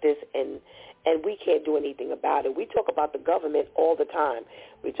 something like this, and we can't do anything about it. We talk about the government all the time.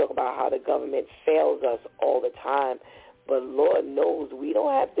 We talk about how the government fails us all the time. But Lord knows we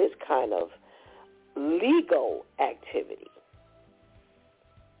don't have this kind of legal activity.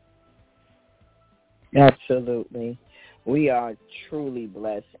 Absolutely. We are truly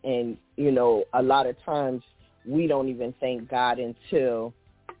blessed. And, a lot of times we don't even thank God until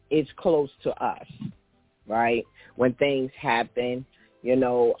it's close to us, right? When things happen,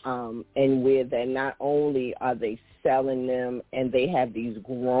 and where they're not only are they selling them and they have these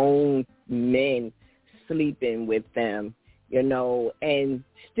grown men sleeping with them, and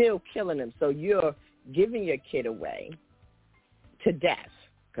still killing them. So you're giving your kid away to death,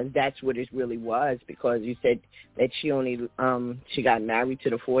 because that's what it really was, because you said that she got married to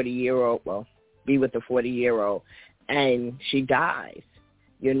the 40-year-old, be with the 40-year-old, and she dies,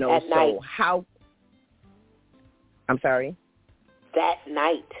 That so night. How, I'm sorry? That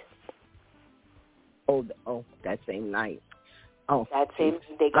night. Oh, that same night. Oh. That same,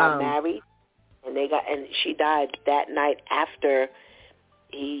 they got married, and she died that night after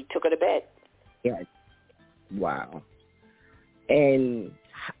he took her to bed. Yeah. Wow. And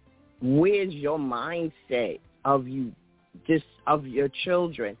where's your mindset of your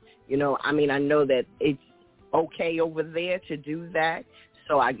children? I know that it's okay over there to do that.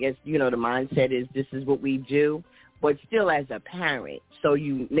 So I guess, the mindset is this is what we do. But still as a parent, so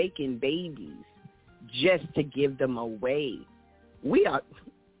you making babies just to give them away.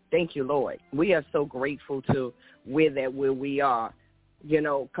 Thank you, Lord. We are so grateful to where we are.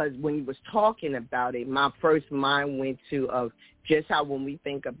 Because when you was talking about it, my first mind went to of just how when we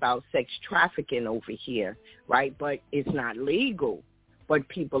think about sex trafficking over here, right? But it's not legal, but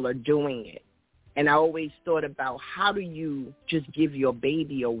people are doing it. And I always thought about how do you just give your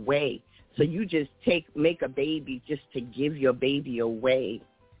baby away? So you just make a baby just to give your baby away,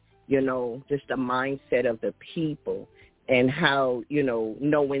 just the mindset of the people and how,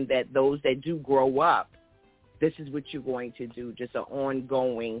 knowing that those that do grow up, this is what you're going to do, just an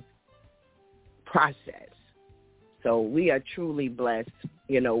ongoing process. So we are truly blessed.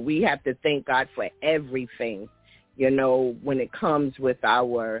 We have to thank God for everything, when it comes with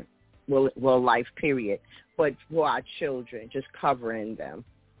our life period, but for our children, just covering them.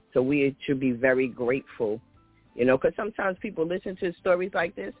 So we should be very grateful, because sometimes people listen to stories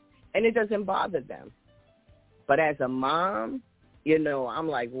like this and it doesn't bother them. But as a mom, I'm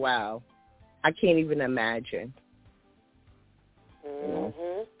like, wow, I can't even imagine.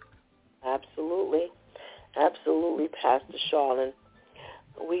 Mm-hmm. Absolutely, Pastor Charlene.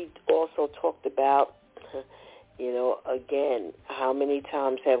 We also talked about, again, how many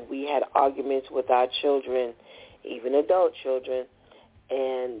times have we had arguments with our children, even adult children,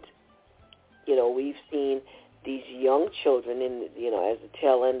 and, we've seen these young children in, as the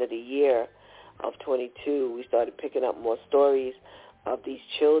tail end of the year of 22, we started picking up more stories of these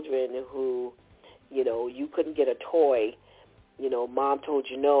children who, you couldn't get a toy. Mom told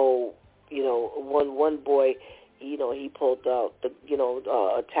you no. One boy, he pulled out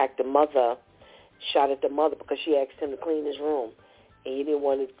attacked the mother, shot at the mother because she asked him to clean his room, and he didn't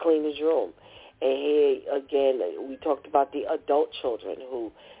want to clean his room. And here again, we talked about the adult children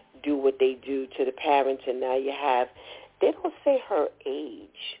who do what they do to the parents, and now you have, they don't say her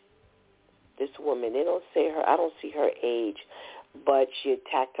age. This woman, they don't say her. I don't see her age, but she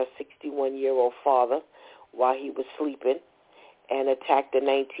attacked her 61-year-old father while he was sleeping and attacked the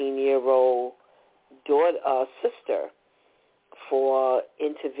 19-year-old sister for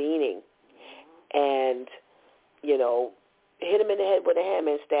intervening and, hit him in the head with a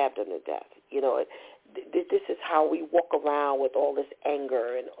hammer and stabbed him to death. This is how we walk around with all this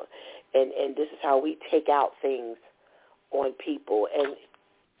anger and this is how we take out things on people and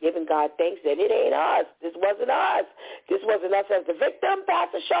giving God thanks that it ain't us. This wasn't us. This wasn't us as the victim,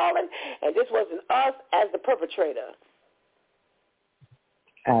 Pastor Charlotte, and this wasn't us as the perpetrator.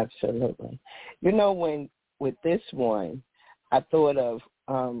 Absolutely. When with this one, I thought of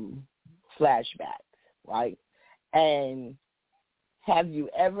flashbacks, right? And have you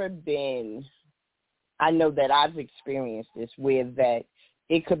ever been, I know that I've experienced this, where that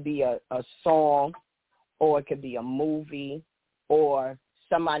it could be a song or it could be a movie or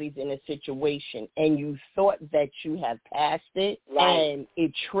somebody's in a situation and you thought that you have passed it, right, and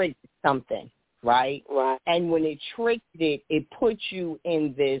it trigged something, right? Right. And when it triggered it, it puts you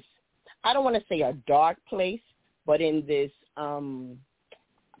in this, I don't want to say a dark place, but in this,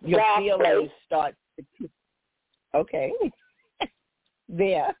 your dark feelings place. Start to, okay,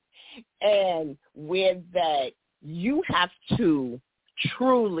 there. And with that, you have to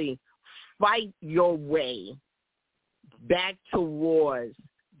truly fight your way back towards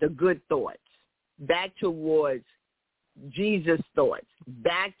the good thoughts, back towards Jesus' thoughts,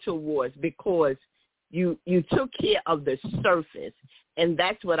 back towards, because you took care of the surface. And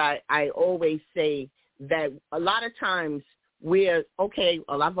that's what I always say, that a lot of times we're, okay,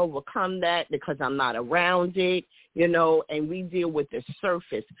 well, I've overcome that because I'm not around it, and we deal with the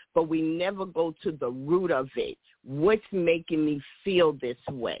surface, but we never go to the root of it. What's making me feel this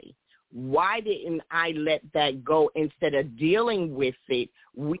way? Why didn't I let that go? Instead of dealing with it,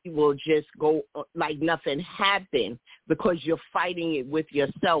 we will just go like nothing happened, because you're fighting it with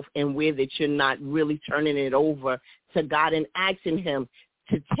yourself, and where that you're not really turning it over to God and asking him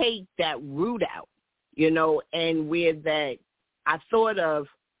to take that root out, and where that I thought of,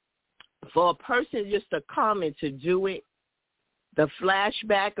 for a person just to come and to do it, the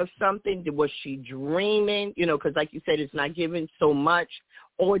flashback of something, was she dreaming, because like you said, it's not given so much,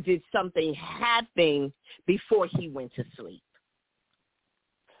 or did something happen before he went to sleep?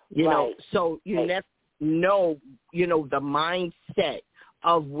 Right. So you never know, the mindset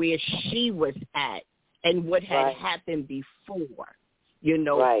of where she was at and what had happened before,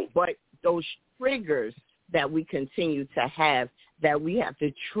 Right. But those triggers that we continue to have, that we have to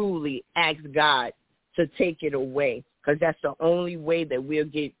truly ask God to take it away, because that's the only way that we'll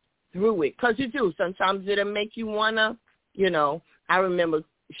get through it. Because you do. Sometimes it'll make you want to, I remember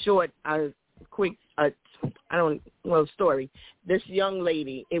quick story. This young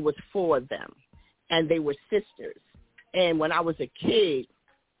lady, it was 4 of them, and they were sisters. And when I was a kid,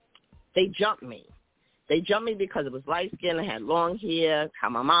 they jumped me. They jumped me because it was light skin, I had long hair, how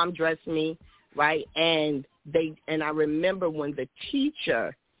my mom dressed me, right? And I remember when the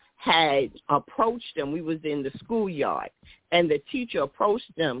teacher had approached them, we was in the schoolyard, and the teacher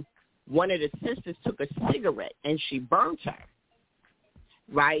approached them. One of the sisters took a cigarette and she burnt her,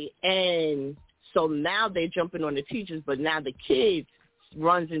 right? And so now they're jumping on the teachers, but now the kids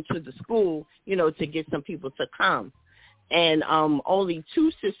runs into the school, to get some people to come. And only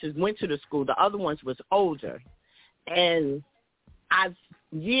 2 sisters went to the school. The other ones was older. And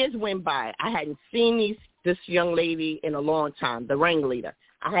years went by. I hadn't seen this young lady in a long time, the ringleader.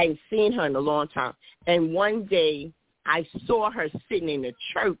 I hadn't seen her in a long time. And one day I saw her sitting in a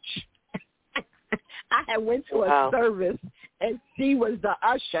church. I had went to a service, and she was the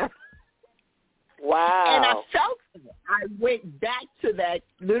usher. Wow. And I felt it. I went back to that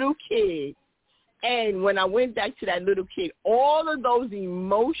little kid. And when I went back to that little kid, all of those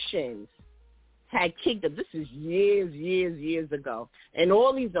emotions had kicked up. This is years ago. And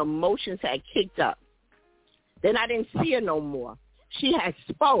all these emotions had kicked up. Then I didn't see her no more. She had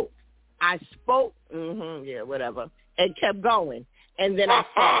spoke. I spoke, whatever, and kept going. And then I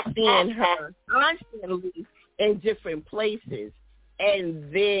started seeing her constantly in different places.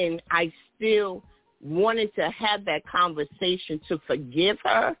 And then I still wanted to have that conversation to forgive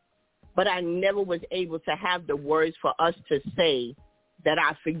her, but I never was able to have the words for us to say that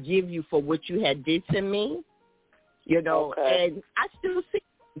I forgive you for what you had did to me, Okay. And I still see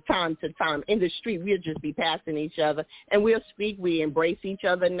time to time in the street, we'll just be passing each other, and we'll speak, we embrace each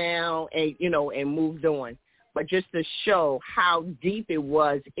other now, and, and moved on. But just to show how deep it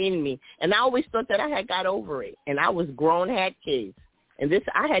was in me. And I always thought that I had got over it, and I was grown, had kids. And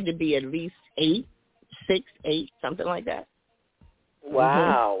I had to be at least 6, 8, something like that.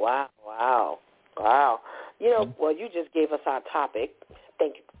 Wow. Well, you just gave us our topic.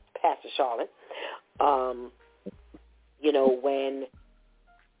 Thank you, Pastor Charlotte. When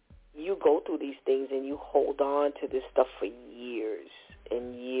you go through these things and you hold on to this stuff for years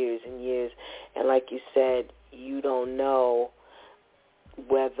and years and years, and like you said, you don't know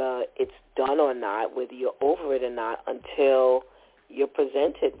whether it's done or not, whether you're over it or not, until you're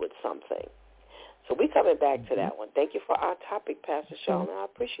presented with something. So we're coming back to that one. Thank you for our topic, Pastor Charlotte. I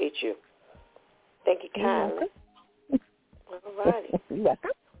appreciate you. Thank you kindly. All righty.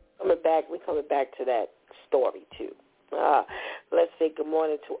 We're coming back to that story, too. Let's say good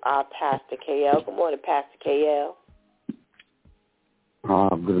morning to our Pastor KL. Good morning, Pastor KL.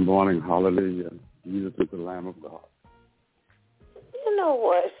 Good morning. Hallelujah. Jesus is the Lamb of God. You know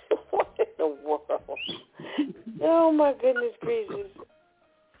what? What in the world? Oh, my goodness gracious.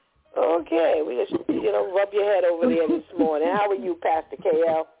 Okay, we just, rub your head over there this morning. How are you, Pastor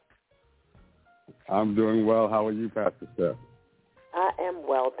KL? I'm doing well. How are you, Pastor Steph? I am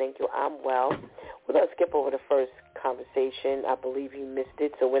well, thank you. I'm well. We're going to skip over the first conversation. I believe you missed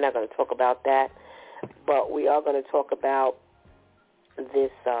it, so we're not going to talk about that. But we are going to talk about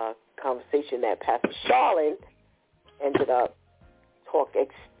this conversation that Pastor Charlotte ended up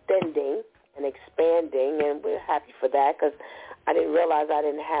extending and expanding, and we're happy for that because I didn't realize I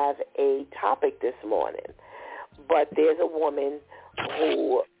didn't have a topic this morning. But there's a woman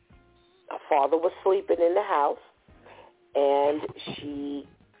who her father was sleeping in the house, and she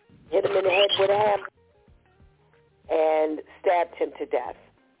hit him in the head with a hammer and stabbed him to death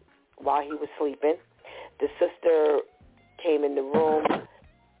while he was sleeping. The sister came in the room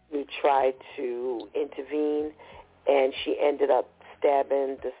to try to intervene, and she ended up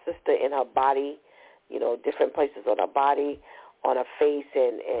stabbing the sister in her body, different places on her body, on her face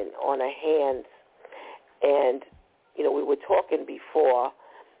and on her hands. And, we were talking before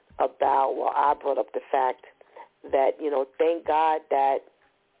about, I brought up the fact that, thank God that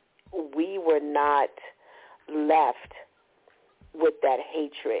we were not left with that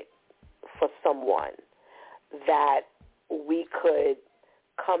hatred for someone, that we could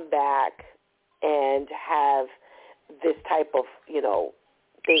come back and have this type of,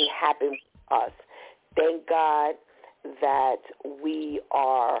 thing happen to us. Thank God that we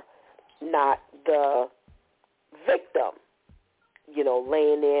are not the victim,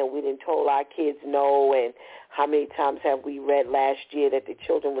 laying there. We didn't told our kids no, and how many times have we read last year that the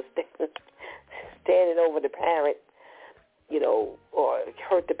children were standing over the parent, or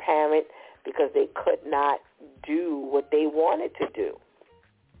hurt the parent because they could not do what they wanted to do.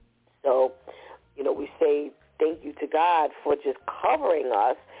 So, we say thank you to God for just covering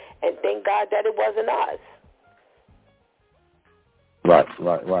us, and thank God that it wasn't us.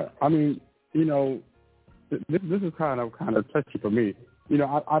 Right. I mean, this is kind of touchy for me.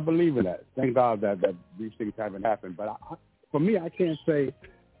 I believe in that. Thank God that these things haven't happened. But for me, I can't say,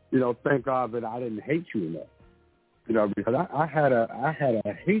 thank God that I didn't hate you enough. Because I had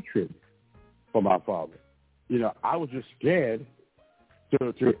a hatred for my father. I was just scared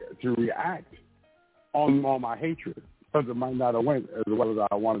to react on my hatred because it might not have went as well as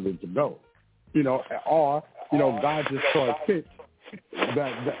I wanted it to go. Or God just saw it fit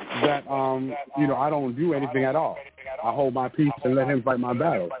that I don't do anything at all. I hold my peace and let him fight my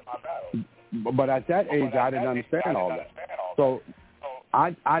battle. But at that age, I didn't understand all that. So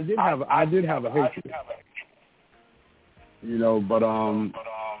I did have a hatred, But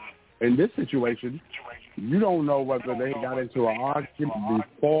in this situation, you don't know whether they got into an argument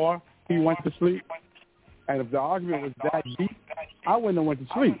before he went to sleep, and if the argument was that deep, I wouldn't have went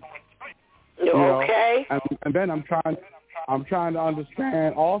to sleep. Okay. And then I'm trying to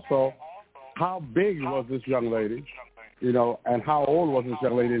understand also how big was this young lady, and how old was this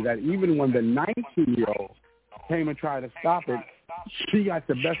young lady, that even when the 19-year-old came and tried to stop it, she got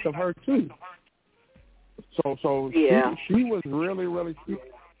the best of her too. So yeah. she was really,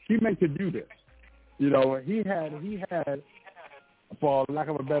 she meant to do this. He had, for lack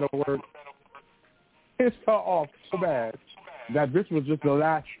of a better word, pissed her off so bad that this was just the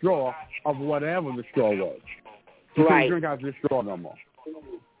last straw of whatever the straw was. She couldn't drink out of this straw no more.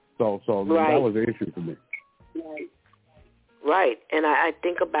 So that was the issue for me. Right, and I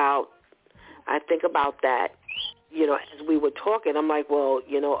think about that. As we were talking, I'm like, well,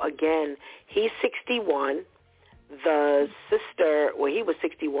 again, he's 61. The sister, he was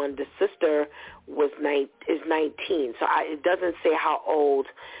 61. The sister is 19. So it doesn't say how old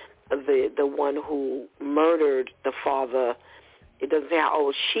the one who murdered the father. It doesn't say how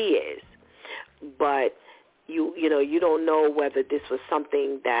old she is. But you don't know whether this was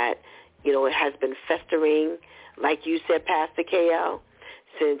something that it has been festering, like you said, Pastor KL,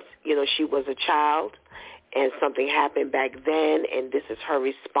 since she was a child, and something happened back then, and this is her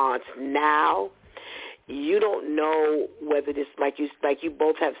response now. You don't know whether this, like you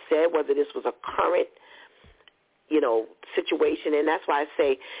both have said, whether this was a current, situation. And that's why I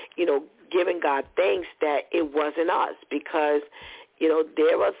say, giving God thanks that it wasn't us, because,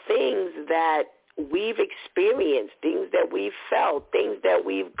 there are things that we've experienced, things that we've felt, things that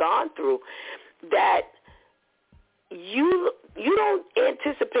we've gone through that you don't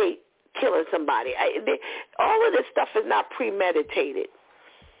anticipate killing somebody. All of this stuff is not premeditated.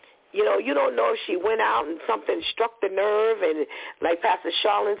 You don't know if she went out and something struck the nerve, and like Pastor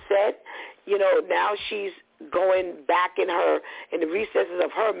Charlene said, now she's going back in the recesses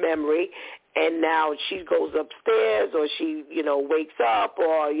of her memory, and now she goes upstairs, or she, wakes up,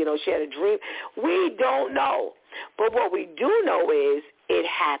 or, she had a dream. We don't know. But what we do know is it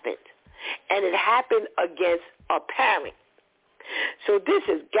happened, and it happened against a parent. So this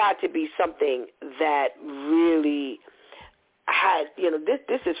has got to be something that really had,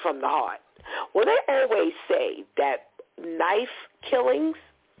 this is from the heart. Well, they always say that knife killings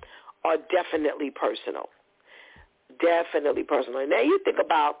are definitely personal. Definitely personal. Now you think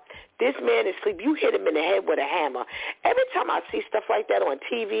about this man is asleep. You hit him in the head with a hammer. Every time I see stuff like that on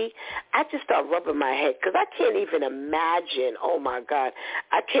TV, I just start rubbing my head, because I can't even imagine, oh my God,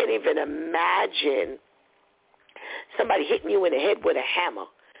 I can't even imagine somebody hitting you in the head with a hammer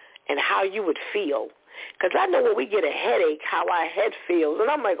and how you would feel. Because I know when we get a headache, how our head feels. And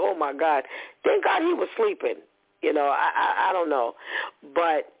I'm like, oh, my God, thank God he was sleeping. I don't know.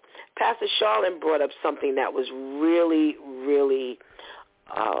 But Pastor Charlene brought up something that was really, really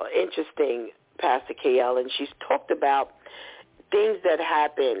interesting, Pastor KL, and she's talked about things that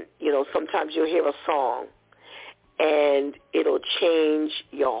happen. Sometimes you'll hear a song, and it'll change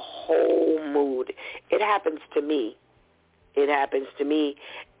your whole mood. It happens to me.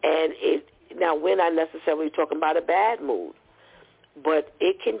 And now we're not necessarily talking about a bad mood, but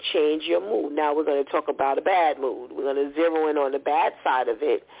it can change your mood. Now we're going to talk about a bad mood. We're going to zero in on the bad side of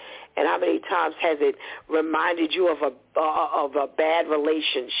it. And how many times has it reminded you of a bad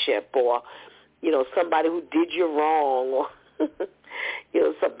relationship, or, somebody who did you wrong,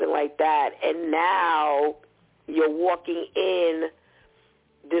 or, something like that. And now you're walking in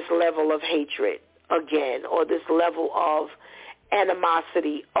this level of hatred again, or this level of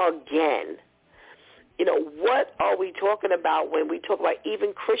animosity again. What are we talking about when we talk about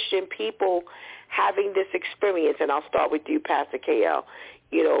even Christian people having this experience? And I'll start with you, Pastor KL.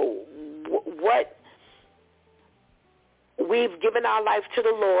 What we've given our life to the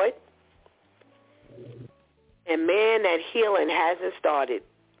Lord, and man, that healing hasn't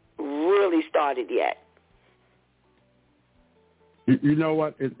really started yet. You know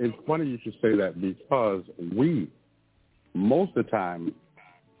what? It's funny you should say that, because most of the time,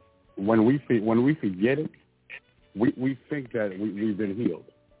 when we forget it, we think that we've been healed.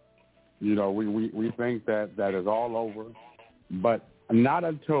 We think that is all over, but not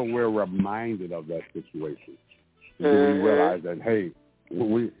until we're reminded of that situation do we realize that, hey,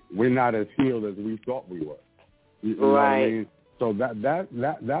 we're not as healed as we thought we were. You know what I mean? So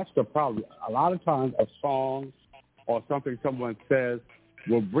that's the problem. A lot of times, a song or something someone says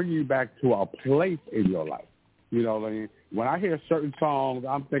will bring you back to a place in your life. You know what I mean? When I hear certain songs,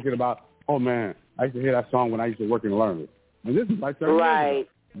 I'm thinking about, oh, man, I used to hear that song when I used to work in learning. And this is like 30 years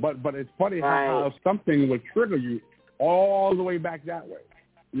ago. But it's funny how something will trigger you all the way back that way.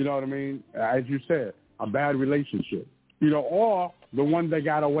 You know what I mean? As you said, a bad relationship. Or the one that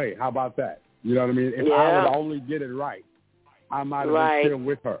got away. How about that? You know what I mean? If I would only get it right, I might have been still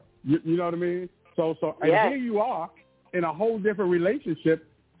with her. You know what I mean? So and here you are in a whole different relationship,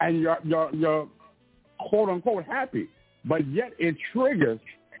 and you're quote unquote happy, but yet it triggers.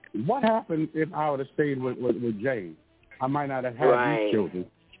 What happened if I would have stayed with Jane? I might not have had these children.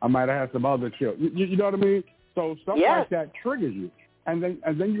 I might have had some other children. You know what I mean? So stuff like that triggers you, and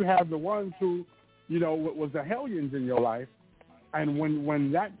then you have the ones who, was the hellions in your life, and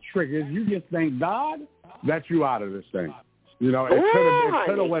when that triggers, you just thank God that you out of this thing. It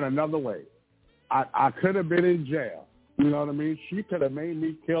could have went another way. I could have been in jail. You know what I mean? She could have made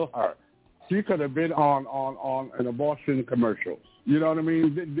me kill her. She could have been on an abortion commercial. You know what I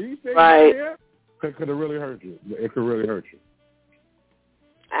mean? These things here could have really hurt you. It could really hurt you.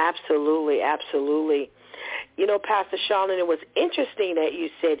 Absolutely, absolutely. Pastor Charlene, it was interesting that you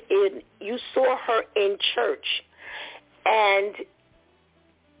said you saw her in church, and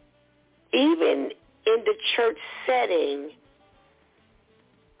even in the church setting,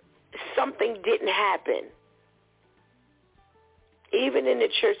 something didn't happen. Even in the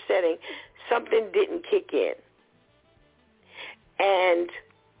church setting, something didn't kick in. And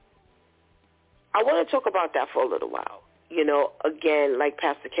I want to talk about that for a little while. You know, again, like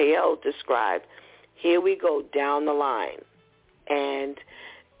Pastor KL described, here we go down the line, and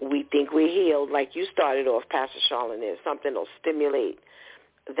we think we're healed, like you started off, Pastor Charlene. There's something that'll stimulate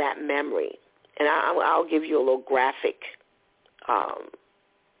that memory. And I'll give you a little graphic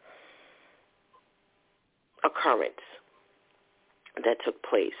occurrence that took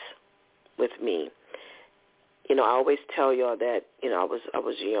place with me. You know, I always tell y'all that, you know, I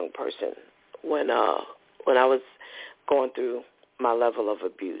was a young person when I was going through my level of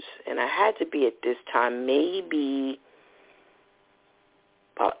abuse. And I had to be at this time maybe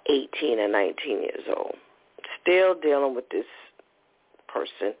about 18 or 19 years old, still dealing with this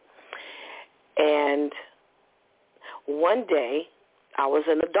person. And one day, I was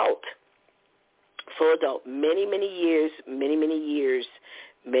an adult, full adult, many years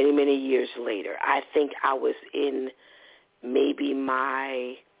later. I think I was in maybe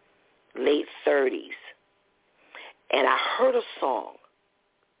my late 30s. And I heard a song.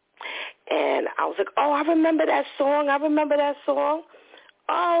 And I was like, oh, I remember that song.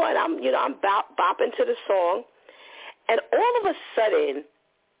 Oh, and I'm bopping to the song. And all of a sudden,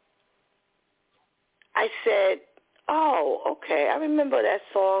 I said, oh, okay, I remember that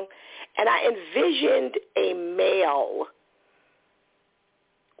song. And I envisioned a male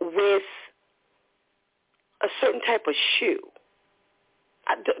with a certain type of shoe.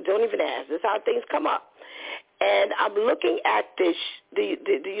 Don't even ask. This is how things come up. And I'm looking at this,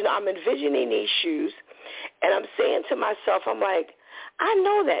 I'm envisioning these shoes, and I'm saying to myself, I'm like, I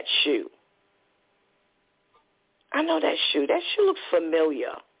know that shoe. That shoe looks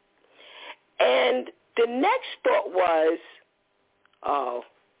familiar. And the next thought was, oh,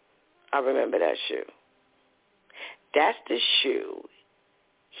 I remember that shoe. That's the shoe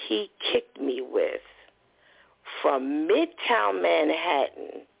he kicked me with from Midtown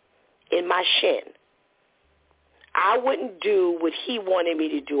Manhattan in my shin. I wouldn't do what he wanted me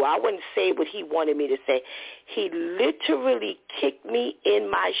to do. I wouldn't say what he wanted me to say. He literally kicked me in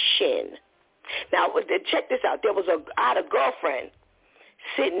my shin. Now, check this out. I had a girlfriend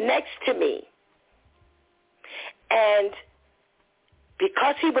sitting next to me. And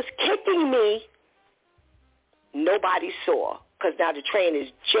because he was kicking me, nobody saw. Because now the train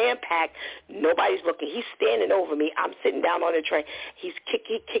is jam-packed. Nobody's looking. He's standing over me. I'm sitting down on the train. He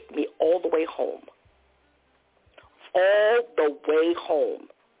kicked me all the way home. All the way home.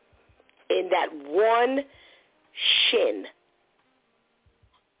 In that one shin.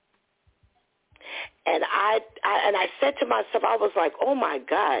 And I said to myself, I was like, oh, my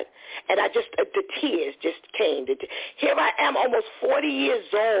God. And the tears just came. Here I am, almost 40 years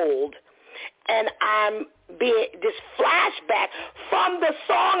old, and I'm being this flashback from the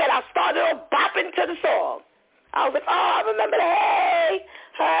song, and I started bopping to the song. I was like, oh, I remember the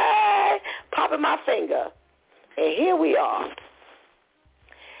hey, popping my finger. And here we are,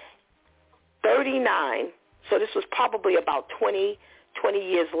 39. So this was probably about 20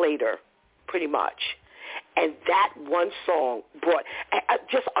 years later, pretty much. And that one song brought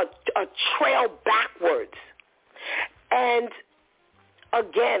just a trail backwards. And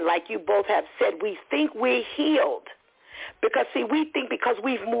again, like you both have said, we think we're healed. Because, see, we think because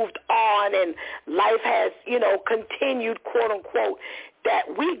we've moved on and life has, continued, quote, unquote, that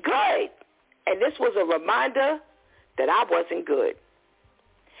we good. And this was a reminder that I wasn't good.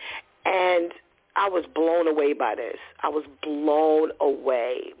 And I was blown away by this.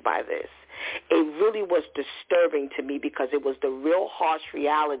 It really was disturbing to me because it was the real harsh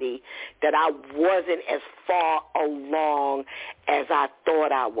reality that I wasn't as far along as I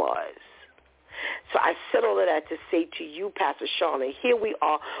thought I was. So I said all of that to say to you, Pastor Charlene, here we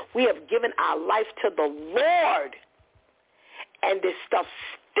are. We have given our life to the Lord, and this stuff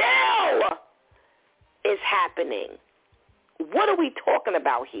still is happening. What are we talking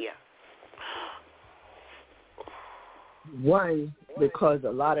about here? One, because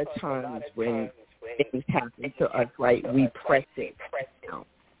a lot of times when things happen to us, right, we press it.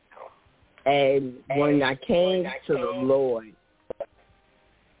 And when I came to the Lord,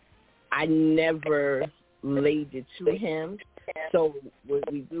 I never laid it to him. So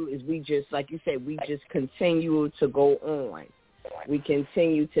what we do is we just, like you said, we just continue to go on. We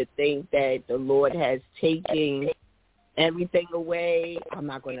continue to think that the Lord has taken everything away. I'm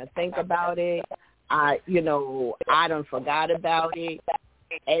not going to think about it. I done forgot about it.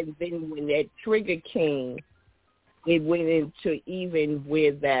 And then when that trigger came, it went into even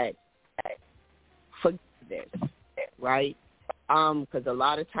where that forgiveness, right? Because a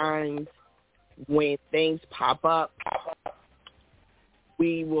lot of times when things pop up,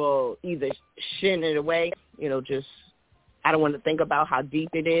 we will either shin it away, just, I don't want to think about how deep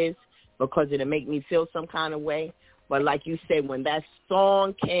it is, because it'll make me feel some kind of way. But like you said, when that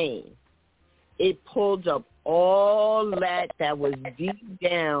song came, it pulled up all that was deep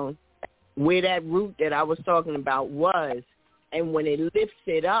down where that root that I was talking about was. And when it lifts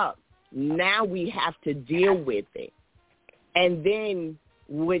it up, now we have to deal with it. And then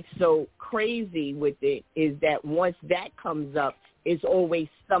what's so crazy with it is that once that comes up, it's always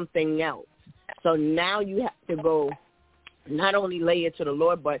something else. So now you have to go not only lay it to the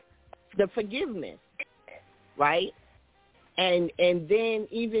Lord, but the forgiveness, right? And then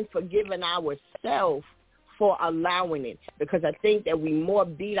even forgiving ourselves for allowing it, because I think that we more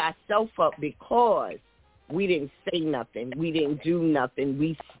beat ourselves up because we didn't say nothing. We didn't do nothing.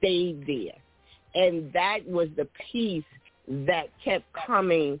 We stayed there. And that was the piece that kept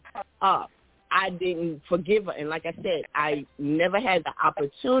coming up. I didn't forgive her. And like I said, I never had the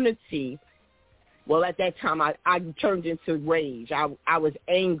opportunity. Well, at that time, I turned into rage. I was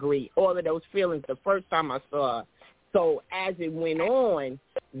angry, all of those feelings the first time I saw her. So as it went on,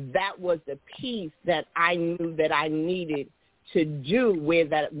 that was the piece that I knew that I needed to do, where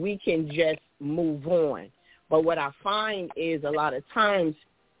that we can just move on. But what I find is a lot of times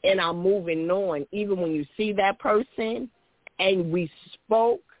in our moving on, even when you see that person and we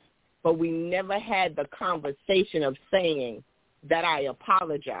spoke, but we never had the conversation of saying that I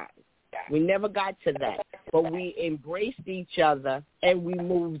apologize. We never got to that, but we embraced each other and we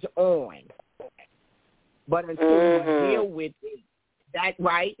moved on. But until we deal with it, that,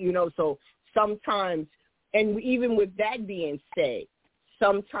 right, so sometimes, and even with that being said,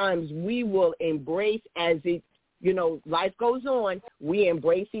 sometimes we will embrace as it, life goes on, we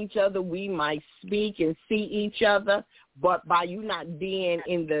embrace each other, we might speak and see each other, but by you not being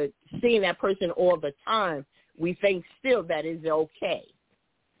seeing that person all the time, we think still that is okay.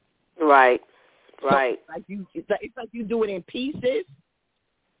 Right. So it's like you do it in pieces.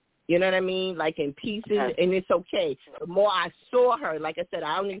 You know what I mean? Like in pieces, and it's okay. The more I saw her, like I said,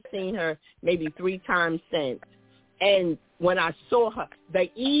 I only seen her maybe 3 times since. And when I saw her, the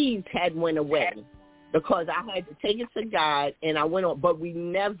ease had went away because I had to take it to God, and I went on. But we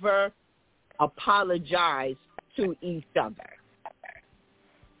never apologized to each other.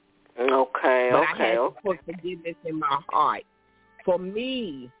 Okay. But I had to put forgiveness in my heart. For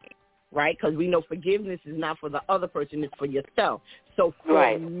me, right? Because we know forgiveness is not for the other person, it's for yourself. So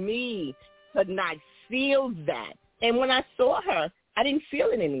for me to not feel that, and when I saw her, I didn't feel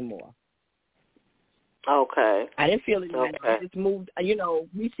it anymore. Okay. I didn't feel it anymore. I just moved,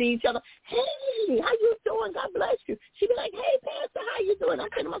 we see each other. Hey, how you doing? God bless you. She'd be like, hey, Pastor, how you doing? I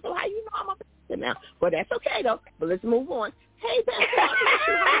said to myself, how you know I'm a pastor now? But that's okay, though. But let's move on. Hey, Pastor, God bless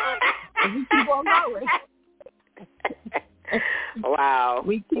you. And we keep on going. Wow.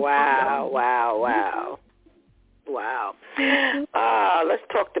 Let's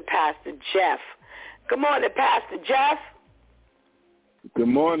talk to Pastor Jeff. Good morning, Pastor Jeff. Good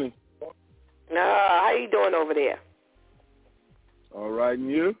morning. How you doing over there? All right, and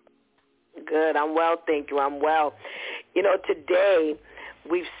you? Good. I'm well, thank you. I'm well. Today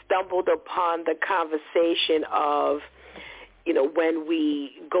we've stumbled upon the conversation of, when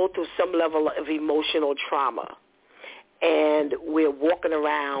we go through some level of emotional trauma. And we're walking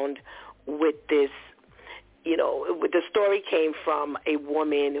around with this, the story came from a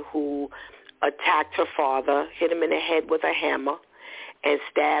woman who attacked her father, hit him in the head with a hammer, and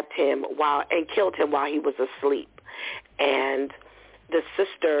stabbed him and killed him while he was asleep. And the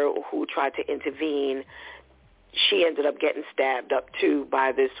sister who tried to intervene, she ended up getting stabbed up too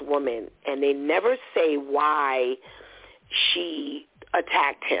by this woman. And they never say why she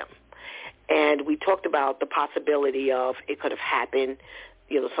attacked him. And we talked about the possibility of it could have happened,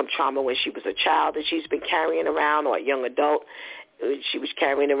 some trauma when she was a child that she's been carrying around, or a young adult she was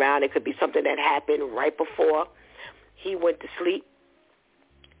carrying around. It could be something that happened right before he went to sleep.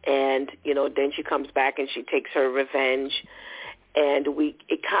 And, then she comes back and she takes her revenge. And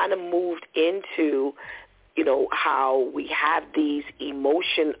it kind of moved into, how we have these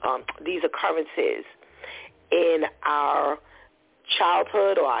these occurrences in our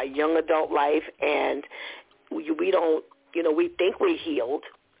childhood or our young adult life, and we don't, we think we're healed,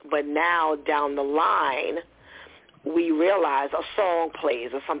 but now down the line we realize a song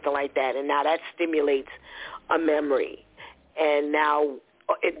plays or something like that, and now that stimulates a memory, and now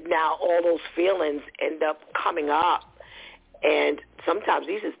all those feelings end up coming up. And sometimes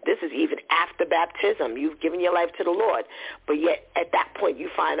this is even after baptism. You've given your life to the Lord, but yet at that point you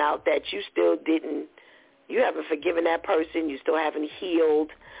find out that you haven't forgiven that person. You still haven't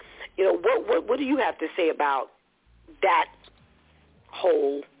healed. What do you have to say about that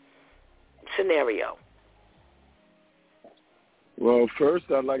whole scenario? Well, first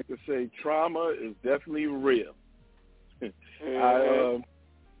I'd like to say trauma is definitely real.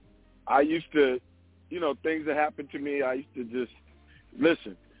 I used to, things that happened to me, I used to just,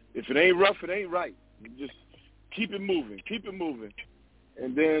 listen, if it ain't rough, it ain't right. Just keep it moving.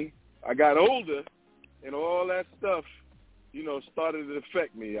 And then I got older, and all that stuff, started to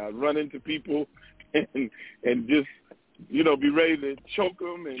affect me. I'd run into people and just, be ready to choke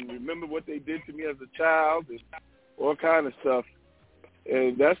them and remember what they did to me as a child and all kind of stuff.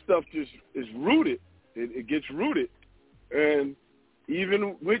 And that stuff just is rooted. It gets rooted. And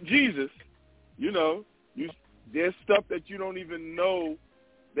even with Jesus, there's stuff that you don't even know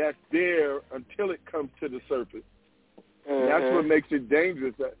that's there until it comes to the surface. And that's what makes it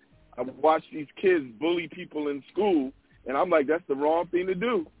dangerous. I watch these kids bully people in school, and I'm like, that's the wrong thing to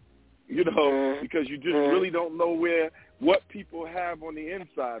do, because you just really don't know what people have on the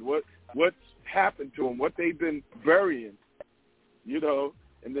inside, what's happened to them, what they've been burying,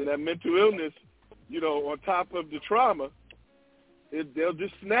 and then that mental illness, on top of the trauma, they'll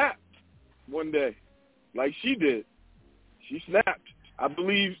just snap one day, like she did. She snapped. I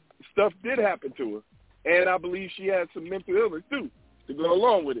believe stuff did happen to her, and I believe she had some mental illness too to go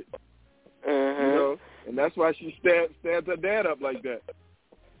along with it. And that's why she stands her dad up like that.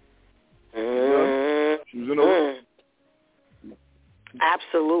 She was in a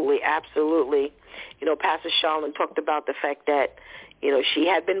Absolutely. Pastor Charlene talked about the fact that, she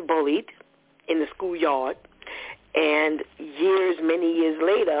had been bullied in the schoolyard, and many years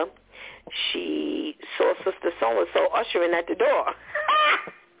later, she saw Sister So-and-so ushering at the door.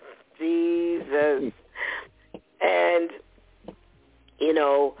 Jesus. And,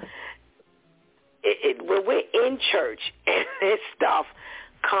 when we're in church and this stuff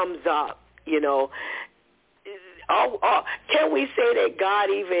comes up, can we say that God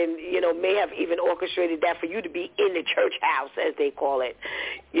even, may have even orchestrated that for you to be in the church house, as they call it,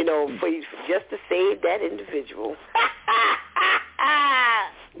 for you just to save that individual?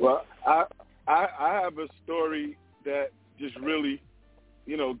 Well, I have a story that just really,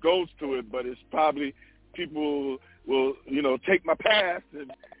 goes to it, but it's probably people will, take my past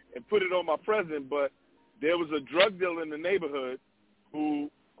and put it on my present. But there was a drug dealer in the neighborhood who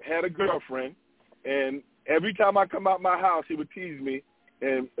had a girlfriend, and every time I come out my house, he would tease me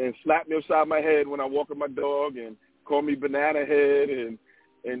and slap me upside my head when I walk with my dog and call me banana head and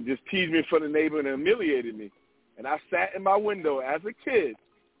just tease me in front of the neighbor and humiliated me. And I sat in my window as a kid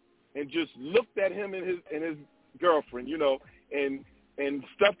and just looked at him and his girlfriend, and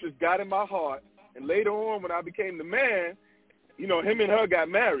stuff just got in my heart. And later on, when I became the man, him and her got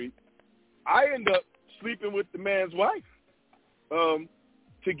married. I ended up sleeping with the man's wife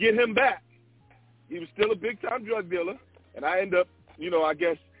to get him back. He was still a big-time drug dealer, and I ended up, I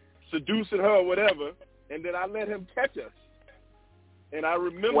guess, seducing her or whatever, and then I let him catch us. And I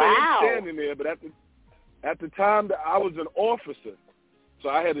remember him standing there, but at the time that I was an officer, so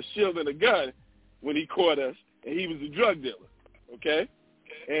I had a shield and a gun when he caught us, and he was a drug dealer, okay?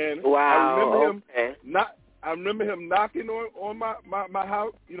 And I remember him knocking on my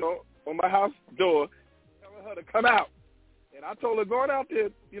house, on my house door, telling her to come out. And I told her, going out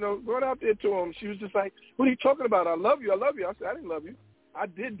there to him, she was just like, what are you talking about? I love you. I said, I didn't love you. I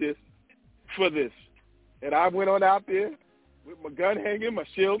did this for this. And I went on out there with my gun hanging, my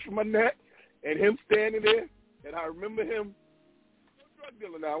shield from my neck, and him standing there. And I remember him, a drug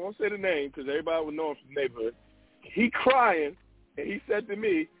dealer now, I won't say the name because everybody would know him from the neighborhood. He crying, and he said to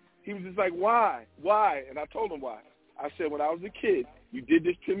me, he was just like, why? And I told him why. I said, when I was a kid, you did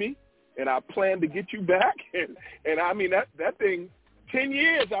this to me, and I planned to get you back. And I mean, that thing, 10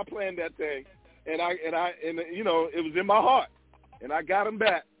 years I planned that thing. And it was in my heart. And I got him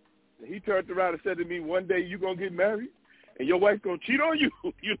back. And he turned around and said to me, one day you're going to get married, and your wife's going to cheat on you,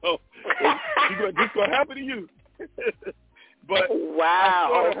 This going to happen to you. But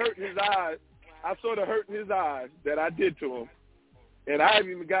I sort of hurt his eyes. That I did to him. And I haven't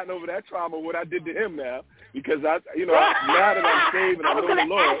even gotten over that trauma, what I did to him now, because now that I'm saved and I know the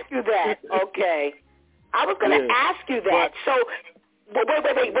Lord. I was going to ask you that. Okay. I was going to ask you that. So, wait,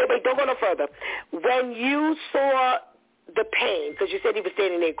 don't go no further. When you saw the pain, because you said he was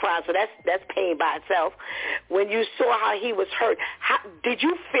standing there crying, so that's pain by itself. When you saw how he was hurt, did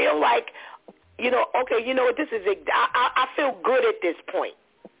you feel like, okay, you know what, this is I feel good at this point?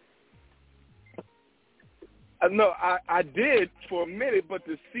 No, I did for a minute, but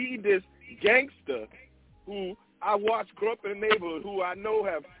to see this gangster who I watched grow up in the neighborhood, who I know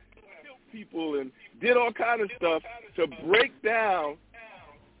have killed people and did all kind of stuff, to break down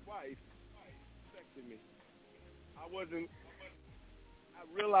his wife affected me. I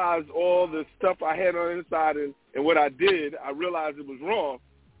realized all the stuff I had on the inside and what I did, I realized it was wrong.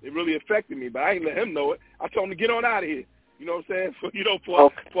 It really affected me, but I ain't let him know it. I told him to get on out of here. You know what I'm saying?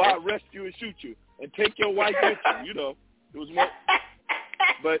 Before I arrest you and shoot you and take your wife with you. You know, it was one.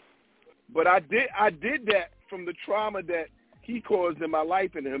 But I did that from the trauma that he caused in my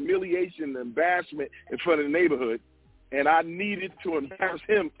life and the humiliation and embarrassment in front of the neighborhood. And I needed to embarrass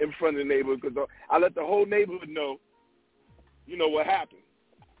him in front of the neighborhood because I let the whole neighborhood know, you know, what happened.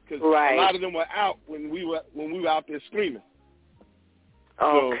 Because a lot of them were out when we were out there screaming.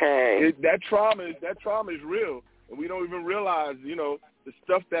 Okay. So that trauma is real, and we don't even realize, you know, the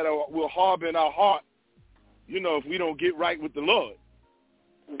stuff that will harbor in our heart, you know, if we don't get right with the Lord.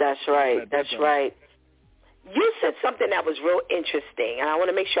 That's right. That's right. You said something that was real interesting, and I want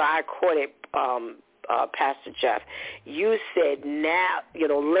to make sure I caught it, Pastor Jeff. You said now, you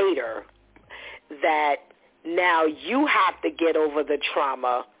know, later that now you have to get over the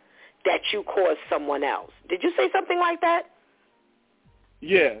trauma that you caused someone else. Did you say something like that?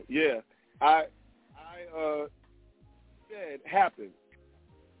 Yeah. I said it happened.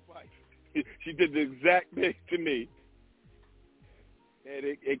 She did the exact thing to me, and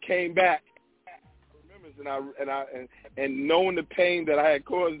it came back. I remember, and knowing the pain that I had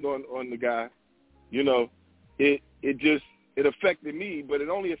caused on the guy, you know, it affected me, but it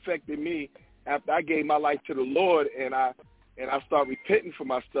only affected me after I gave my life to the Lord and I started repenting for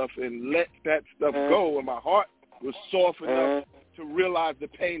my stuff and let that stuff go, and my heart was soft enough to realize the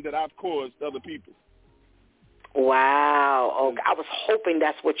pain that I've caused other people. Wow. Oh, I was hoping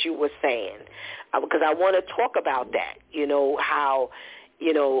that's what you were saying, because I want to talk about that, you know, how,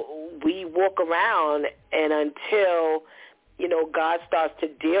 you know, we walk around and until, you know, God starts to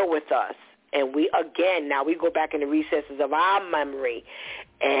deal with us, and now we go back in the recesses of our memory,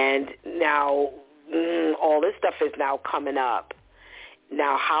 and now all this stuff is now coming up.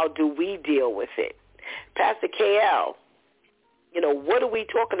 Now, how do we deal with it? Pastor KL, you know, what are we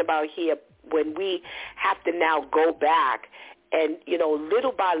talking about here when we have to now go back and, you know,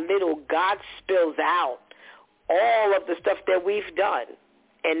 little by little, God spills out all of the stuff that we've done.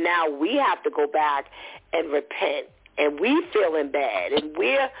 And now we have to go back and repent, and we feeling bad, and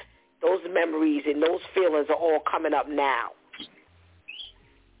those memories and those feelings are all coming up now.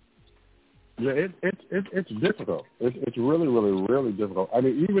 Yeah, it's difficult. It's really, really, really difficult. I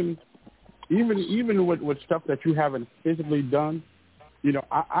mean, even with stuff that you haven't physically done, you know,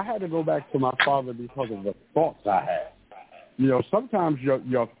 I had to go back to my father because of the thoughts I had. You know, sometimes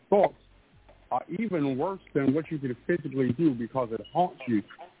your thoughts are even worse than what you can physically do because it haunts you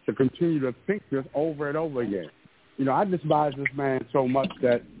to continue to think this over and over again. You know, I despise this man so much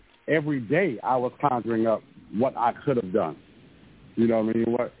that every day I was conjuring up what I could have done. You know what I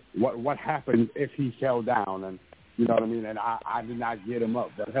mean? What happened if he fell down, and you know what I mean? And I did not get him up,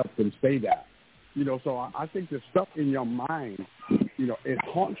 but helped him stay down. You know, so I think the stuff in your mind, you know, it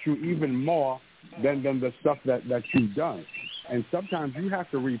haunts you even more than the stuff that you've done. And sometimes you have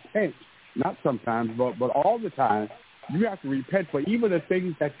to repent. Not sometimes, but all the time, you have to repent for even the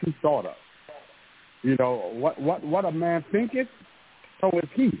things that you thought of. You know, what a man thinketh, so is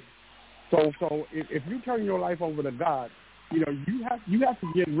he. So if you turn your life over to God, you know, you have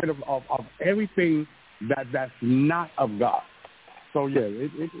to get rid of everything that's not of God. So yeah,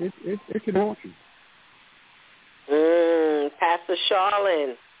 it can haunt you. Pastor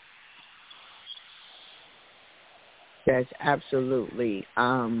Charlene. Yes, absolutely.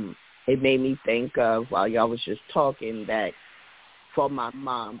 It made me think of, while y'all was just talking, that for my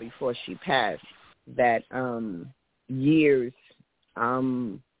mom before she passed, that years,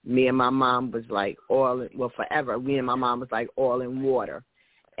 me and my mom was like forever, me and my mom was like oil and water.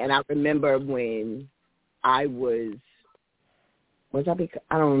 And I remember when I don't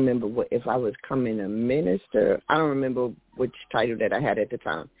remember if I was coming a minister. I don't remember which title that I had at the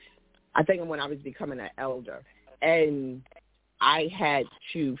time. I think when I was becoming an elder. And I had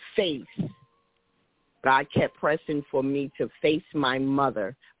to face, God kept pressing for me to face my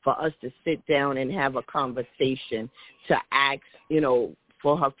mother, for us to sit down and have a conversation, to ask, you know,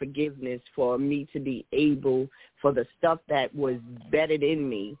 for her forgiveness, for me to be able, for the stuff that was bedded in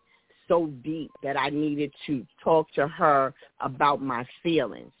me so deep that I needed to talk to her about my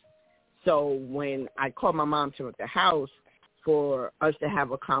feelings. So when I called my mom to the house for us to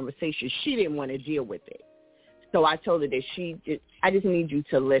have a conversation, she didn't want to deal with it. So I told her that I just need you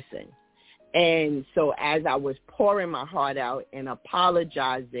to listen. And so as I was pouring my heart out and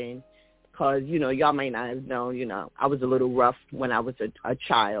apologizing, because, you know, y'all may not have known, you know, I was a little rough when I was a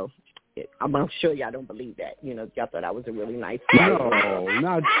child. I'm sure y'all don't believe that. You know, y'all thought I was a really nice guy. No,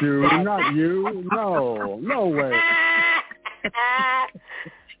 not you. No way.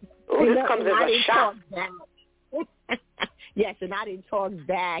 Ooh, this comes as a shock. Yes, and I didn't talk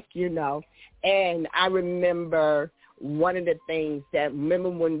back, And I remember one of the things remember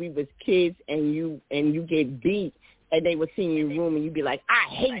when we was kids and you get beat and they would see you in your room and you'd be like,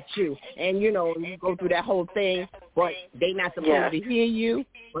 I hate you. And, and you go through that whole thing, but they not supposed to hear you.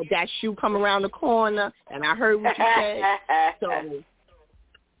 But that shoe come around the corner and I heard what you said. So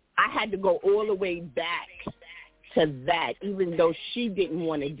I had to go all the way back to that, even though she didn't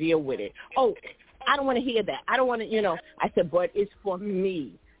want to deal with it. Oh, I don't want to hear that. I don't want to, I said, but it's for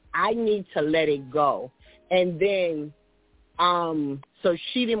me. I need to let it go. And then, so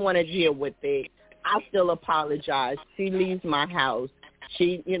she didn't want to deal with it. I still apologize. She leaves my house.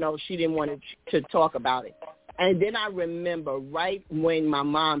 She, she didn't want to talk about it. And then I remember right when my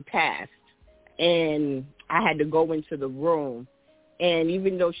mom passed and I had to go into the room. And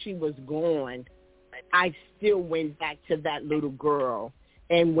even though she was gone, I still went back to that little girl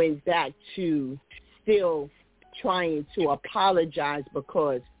and went back to still trying to apologize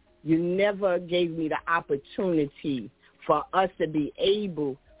because you never gave me the opportunity for us to be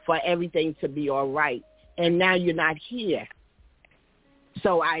able for everything to be all right. And now you're not here.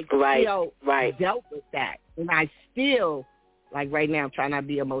 So I still dealt with that. And I still, like right now, I'm trying not to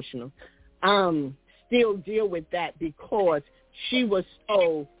be emotional, still deal with that because she was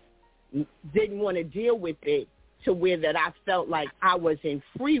so didn't want to deal with it to where that I felt like I wasn't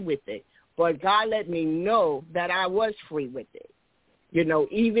free with it. But God let me know that I was free with it.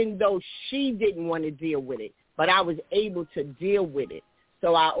 Even though she didn't want to deal with it, but I was able to deal with it.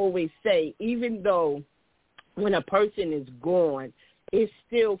 So I always say, even though when a person is gone, it's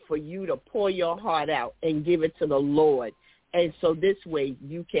still for you to pour your heart out and give it to the Lord. And so this way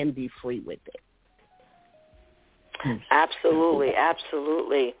you can be free with it. Absolutely,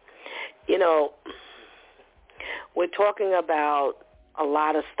 absolutely. We're talking about a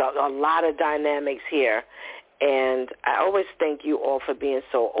lot of stuff, a lot of dynamics here. And I always thank you all for being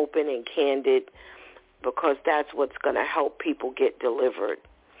so open and candid because that's what's going to help people get delivered.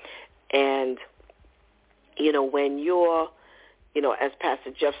 And, when you're, as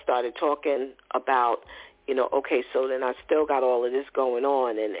Pastor Jeff started talking about, okay, so then I still got all of this going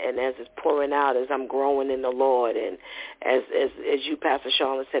on. And as it's pouring out, as I'm growing in the Lord, and as you, Pastor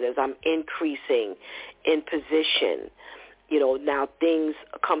Charlotte, said, as I'm increasing in position, now things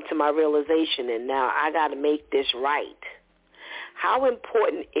come to my realization, and now I got to make this right. How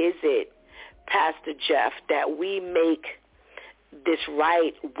important is it, Pastor Jeff, that we make this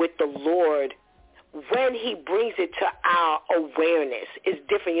right with the Lord when he brings it to our awareness? It's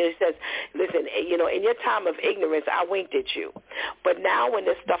different. He says, listen, in your time of ignorance, I winked at you. But now when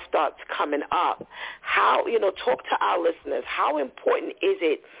this stuff starts coming up, how, talk to our listeners, how important is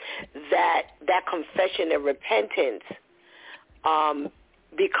it that confession and repentance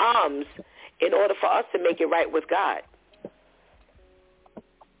becomes in order for us to make it right with God?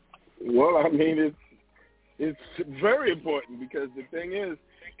 Well, I mean, it's very important because the thing is,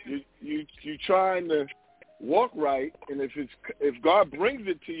 you trying to walk right, and if God brings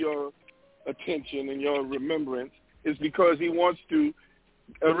it to your attention and your remembrance, it's because He wants to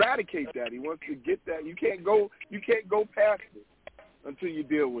eradicate that. He wants to get that. You can't go past it until you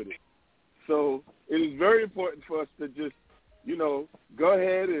deal with it. So it is very important for us to just go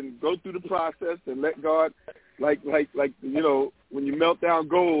ahead and go through the process and let God, like when you melt down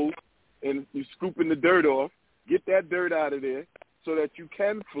gold and you scooping the dirt off, get that dirt out of there so that you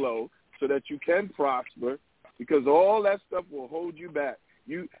can flow, so that you can prosper, because all that stuff will hold you back.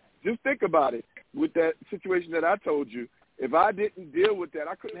 You just think about it with that situation that I told you. If I didn't deal with that,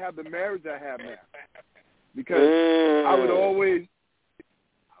 I couldn't have the marriage I have now, because I would always,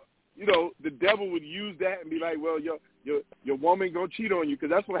 the devil would use that and be like, well, your woman gonna cheat on you, because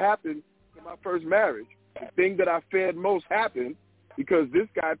that's what happened in my first marriage. The thing that I feared most happened because this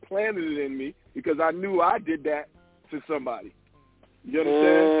guy planted it in me because I knew I did that to somebody. You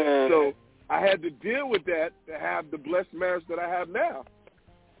understand? So I had to deal with that to have the blessed marriage that I have now.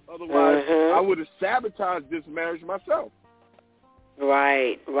 Otherwise, I would have sabotaged this marriage myself.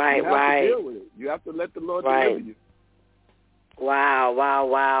 Right. You have to deal with it. You have to let the Lord deliver you.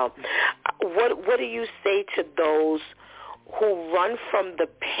 Wow. What do you say to those who run from the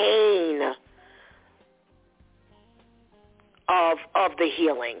pain of the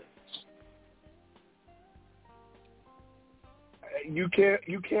healing? You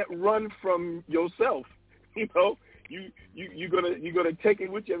can't run from yourself. You're gonna take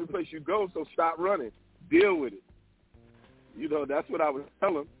it with you every place you go. So stop running. Deal with it. That's what I would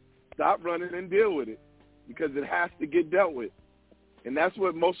tell them. Stop running and deal with it, because it has to get dealt with. And that's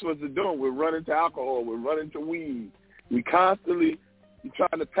what most of us are doing. We're running to alcohol. We're running to weed. we constantly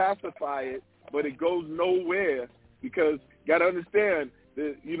trying to pacify it, but it goes nowhere because got to understand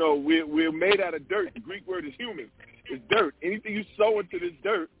that, you know, we're made out of dirt. The Greek word is human. It's dirt. Anything you sow into this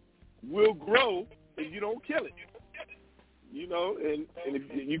dirt will grow if you don't kill it. You know, and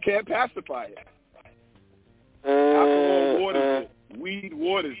if you can't pacify it. Alcohol waters it. Weed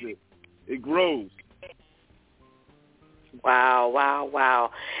waters it. It grows.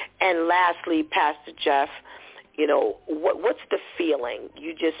 Wow. And lastly, Pastor Jeff, you know, what's the feeling?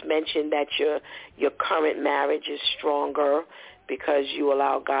 You just mentioned that your current marriage is stronger because you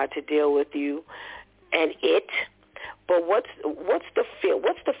allow God to deal with you and it. But what's the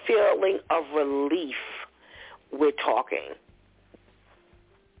feeling of relief we're talking?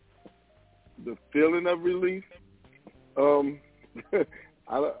 The feeling of relief? I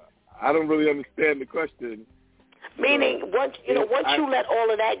don't really understand the question. Meaning, once you let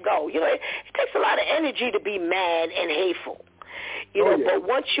all of that go, you know, it takes a lot of energy to be mad and hateful. You know, but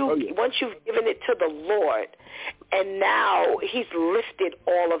once you've given it to the Lord, and now He's lifted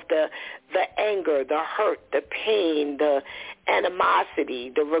all of the anger, the hurt, the pain, the animosity,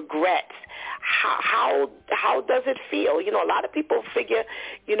 the regrets. How does it feel? You know, a lot of people figure,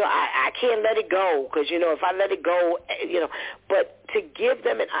 you know, I can't let it go because, you know, if I let it go, you know, but to give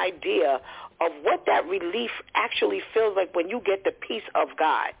them an idea of what that relief actually feels like when you get the peace of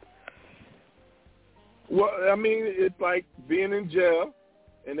God. Well, I mean, it's like being in jail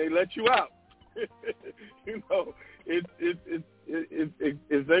and they let you out. You know, it's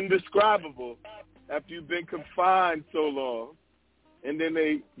indescribable after you've been confined so long, and then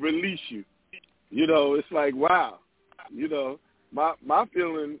they release you. You know, it's like, wow. You know, my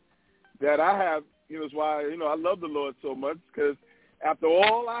feeling that I have, you know, is why, you know, I love the Lord so much, because after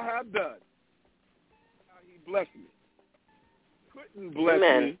all I have done, He blessed me. Couldn't bless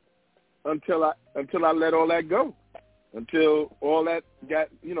me until I let all that go, until all that got,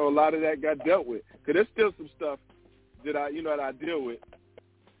 you know, a lot of that got dealt with. Because there's still some stuff that I deal with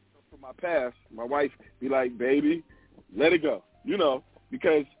from my past. My wife be like, baby, let it go, you know,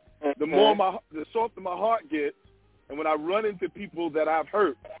 because the softer my heart gets, and when I run into people that I've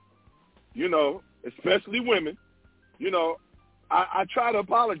hurt, you know, especially women, you know, I try to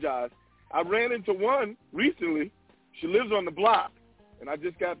apologize. I ran into one recently. She lives on the block, and I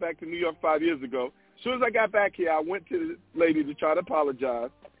just got back to New York 5 years ago. As soon as I got back here, I went to the lady to try to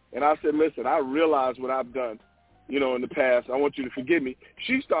apologize, and I said, listen, I realize what I've done, you know, in the past. I want you to forgive me.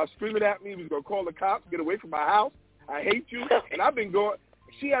 She starts screaming at me. He was going to call the cops, get away from my house. I hate you. And I've been going.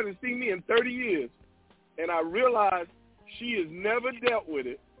 She hasn't seen me in 30 years, and I realized she has never dealt with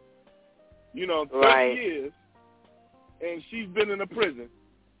it, you know, 30 years, and she's been in a prison.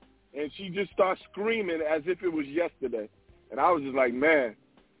 And she just starts screaming as if it was yesterday. And I was just like, man,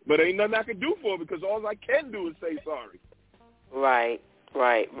 but ain't nothing I can do for her because all I can do is say sorry. Right.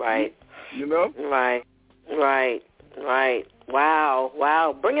 You know? Right.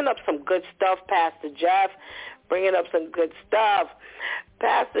 Wow. Bringing up some good stuff, Pastor Jeff. Bringing up some good stuff.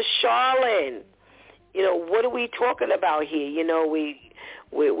 Pastor Charlene, you know, what are we talking about here? You know,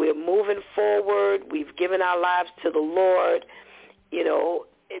 we're moving forward. We've given our lives to the Lord. You know,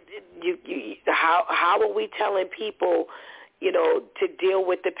 how are we telling people, you know, to deal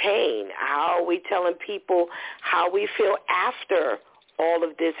with the pain? How are we telling people how we feel after all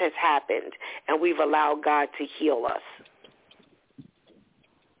of this has happened and we've allowed God to heal us?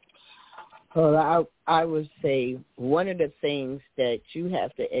 Well, I would say one of the things that you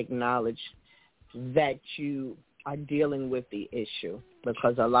have to acknowledge that you are dealing with the issue,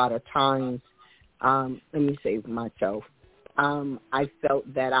 because a lot of times, let me say myself, I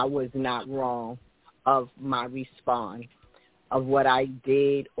felt that I was not wrong of my response, of what I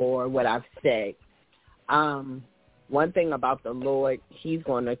did or what I've said. One thing about the Lord, He's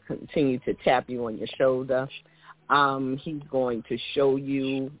going to continue to tap you on your shoulder. He's going to show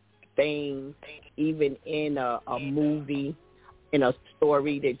you things, even in a movie, in a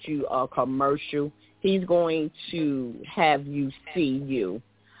story that you are commercial. He's going to have you see you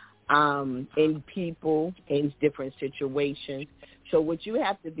in people, in different situations. So what you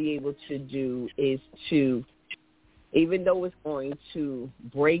have to be able to do is to, even though it's going to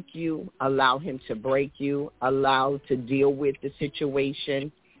break you, allow Him to break you, allow to deal with the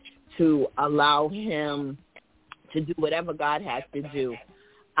situation, to allow Him to do whatever God has to do.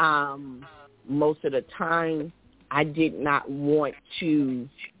 Most of the time, I did not want to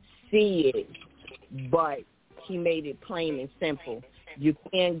see it, but He made it plain and simple. You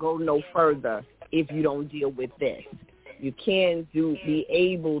can't go no further if you don't deal with this. You can't be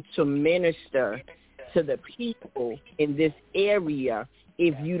able to minister to the people in this area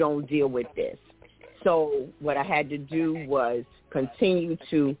if you don't deal with this. So what I had to do was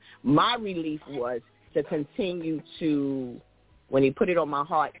my relief was to continue to, when he put it on my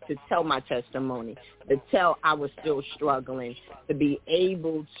heart, to tell my testimony, to tell I was still struggling, to be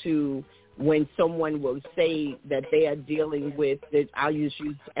able to, when someone will say that they are dealing with, that I'll use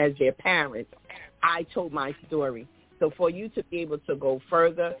you as their parent, I told my story. So for you to be able to go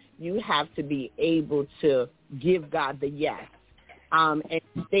further, you have to be able to give God the yes. And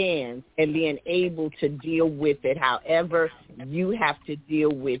stand and being able to deal with it however you have to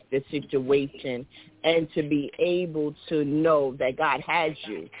deal with the situation, and to be able to know that God has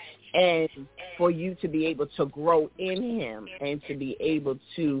you, and for you to be able to grow in him and to be able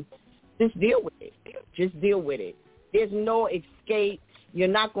to just deal with it. Just deal with it. There's no escape. You're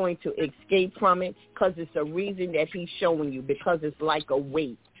not going to escape from it because it's a reason that he's showing you, because it's like a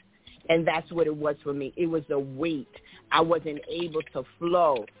weight. And that's what it was for me. It was a weight. I wasn't able to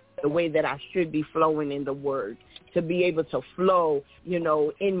flow the way that I should be flowing in the word, to be able to flow,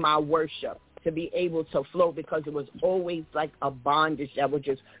 in my worship, to be able to flow, because it was always like a bondage that was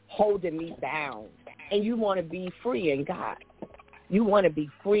just holding me down. And you want to be free in God. You want to be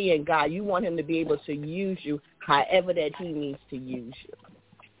free in God. You want him to be able to use you however that he needs to use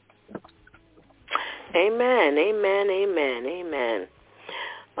you. Amen, amen, amen, amen.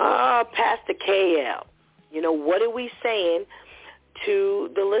 Pastor KL, what are we saying to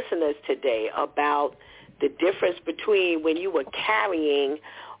the listeners today about the difference between when you were carrying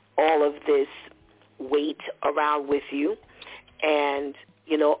all of this weight around with you and,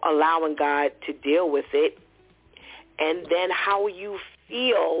 allowing God to deal with it, and then how you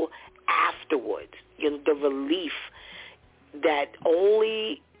feel afterwards, the relief that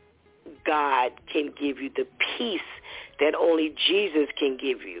only God can give you, the peace that only Jesus can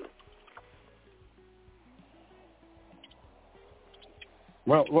give you?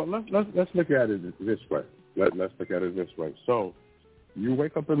 Well, let's look at it this way. Let's look at it this way. So, you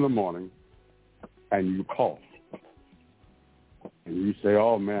wake up in the morning and you cough, and you say,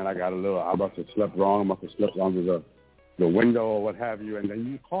 "Oh man, I must have slept wrong. I must have slept under the window or what have you," and then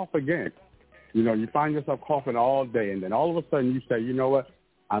you cough again. You find yourself coughing all day, and then all of a sudden you say, "You know what?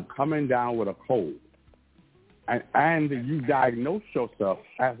 I'm coming down with a cold." And you diagnose yourself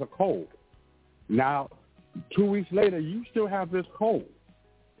as a cold. Now, 2 weeks later, you still have this cold.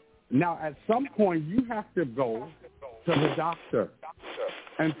 Now, at some point, you have to go to the doctor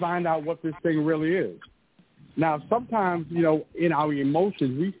and find out what this thing really is. Now, sometimes, in our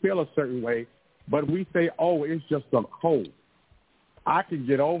emotions, we feel a certain way, but we say, "Oh, it's just a cold. I can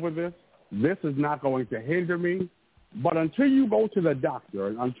get over this. This is not going to hinder me." But until you go to the doctor,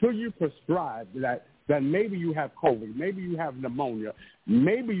 and until you prescribe that maybe you have COVID, maybe you have pneumonia,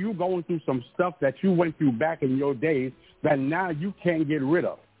 maybe you're going through some stuff that you went through back in your days that now you can't get rid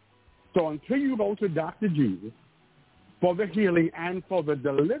of. So until you go to Dr. Jesus for the healing and for the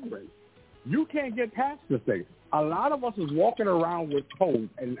deliverance, you can't get past this thing. A lot of us is walking around with cold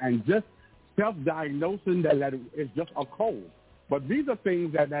and just self-diagnosing that it's just a cold. But these are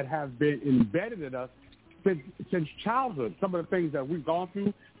things that have been embedded in us since childhood. Some of the things that we've gone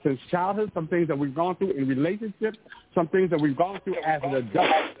through since childhood, some things that we've gone through in relationships, some things that we've gone through as an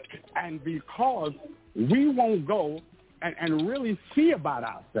adult. And because we won't go and really see about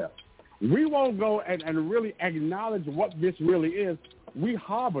ourselves, we won't go and really acknowledge what this really is, we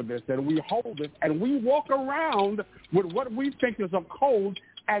harbor this and we hold it and we walk around with what we think is a cold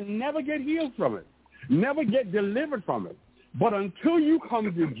and never get healed from it, never get delivered from it. But until you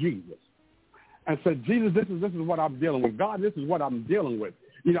come to Jesus and say, "Jesus, this is what I'm dealing with. God, this is what I'm dealing with.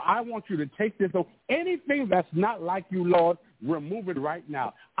 I want you to take this. Anything that's not like you, Lord, remove it right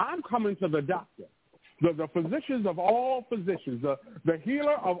now. I'm coming to the doctor, the physicians of all physicians, the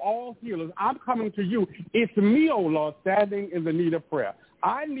healer of all healers. I'm coming to you. It's me, oh Lord, standing in the need of prayer.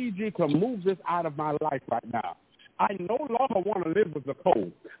 I need you to move this out of my life right now. I no longer want to live with the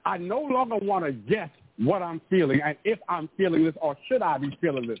cold. I no longer want to guess what I'm feeling and if I'm feeling this or should I be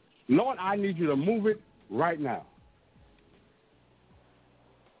feeling this. Lord, I need you to move it right now."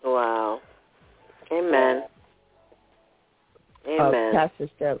 Wow. Amen. Amen. Pastor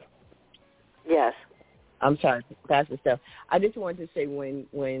Steph. Yes. I'm sorry, Pastor Steph. I just wanted to say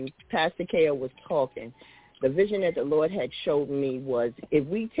when Pastor K.O. was talking, the vision that the Lord had showed me was if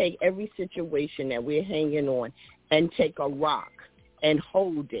we take every situation that we're hanging on and take a rock and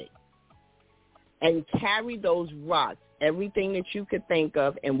hold it and carry those rocks, everything that you could think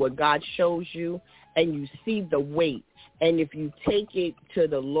of and what God shows you, and you see the weight. And if you take it to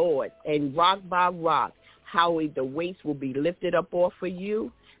the Lord and rock by rock, how the weights will be lifted up off of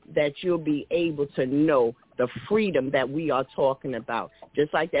you, that you'll be able to know the freedom that we are talking about.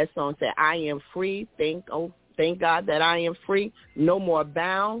 Just like that song said, I am free. Thank God that I am free. No more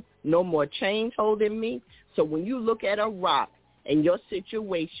bound, no more chains holding me. So when you look at a rock in your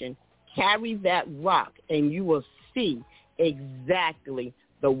situation, carry that rock and you will see exactly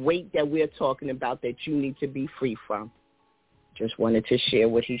the weight that we're talking about that you need to be free from. Just wanted to share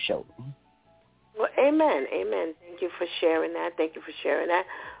what he showed me. Well, amen. Thank you for sharing that.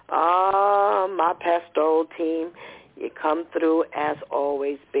 My pastoral team, you come through as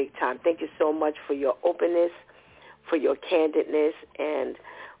always big time. Thank you so much for your openness, for your candidness, and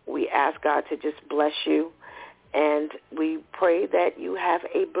we ask God to just bless you, and we pray that you have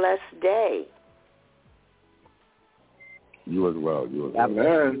a blessed day. You as well.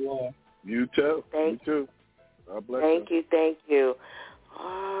 Amen. You too. Thank you. God bless you. Thank you.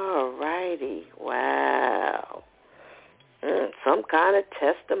 All righty. Wow. Some kind of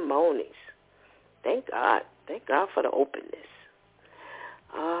testimonies. Thank God. Thank God for the openness.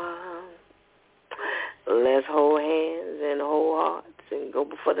 Let's hold hands and hold hearts and go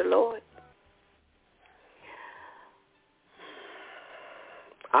before the Lord.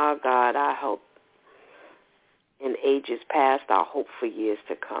 Our God, I hope in ages past, I hope for years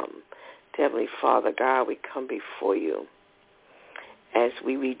to come. Heavenly Father, God, we come before you as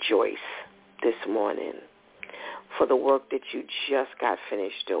we rejoice this morning for the work that you just got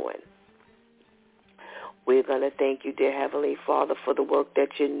finished doing. We're going to thank you, dear Heavenly Father, for the work that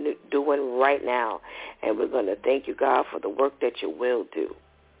you're doing right now. And we're going to thank you, God, for the work that you will do.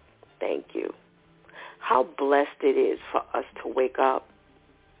 Thank you. How blessed it is for us to wake up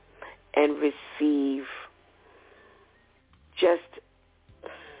and receive just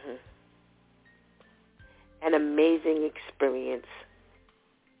an amazing experience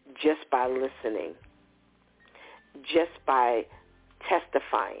just by listening, just by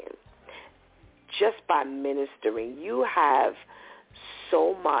testifying, just by ministering. You have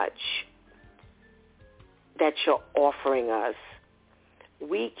so much that you're offering us.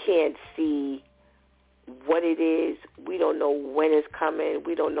 We can't see what it is. We don't know when it's coming.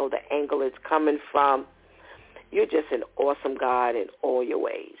 We don't know the angle it's coming from. You're just an awesome God in all your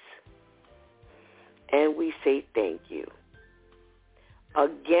ways. And we say thank you.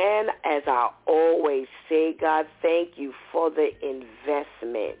 Again, as I always say, God, thank you for the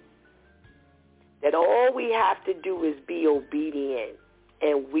investment. That all we have to do is be obedient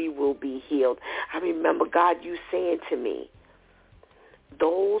and we will be healed. I remember, God, you saying to me,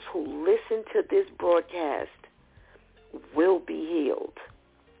 those who listen to this broadcast will be healed.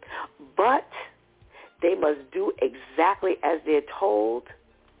 But they must do exactly as they're told,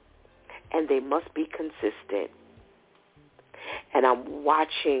 and they must be consistent. And I'm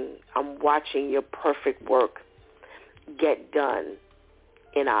watching your perfect work get done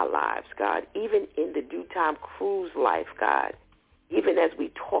in our lives, God, even in the Due Time Cruise life, God, even as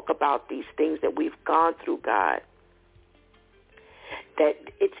we talk about these things that we've gone through, God, that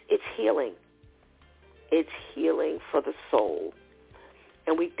it's healing. It's healing for the soul.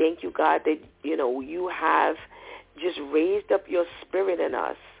 And we thank you, God, that, you have just raised up your spirit in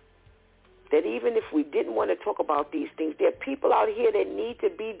us, that even if we didn't want to talk about these things, there are people out here that need to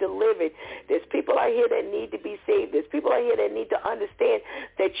be delivered. There's people out here that need to be saved. There's people out here that need to understand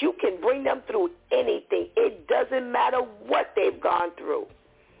that you can bring them through anything. It doesn't matter what they've gone through,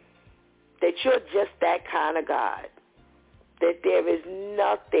 that you're just that kind of God, that there is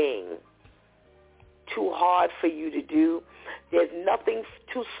nothing too hard for you to do. There's nothing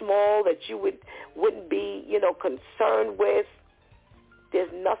too small that you wouldn't be, concerned with.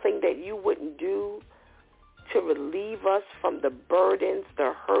 There's nothing that you wouldn't do to relieve us from the burdens,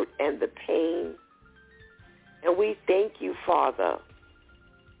 the hurt, and the pain. And we thank you, Father,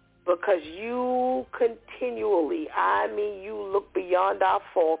 because you continually, you look beyond our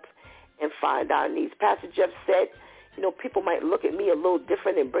faults and find our needs. Pastor Jeff said, people might look at me a little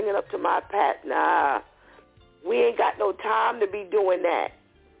different and bring it up to my pat. Nah, we ain't got no time to be doing that.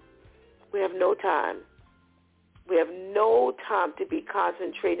 We have no time. We have no time to be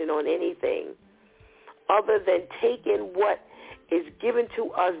concentrating on anything other than taking what is given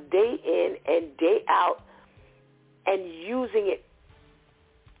to us day in and day out and using it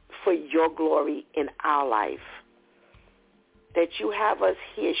for your glory in our life. That you have us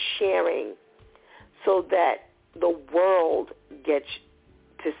here sharing so that the world gets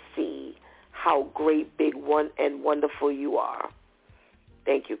to see how great, big, and wonderful you are.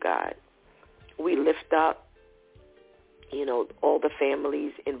 Thank you, God. We lift up, all the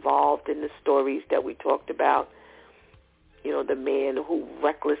families involved in the stories that we talked about. The man who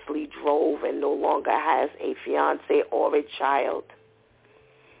recklessly drove and no longer has a fiance or a child.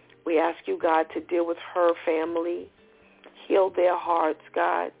 We ask you, God, to deal with her family, heal their hearts,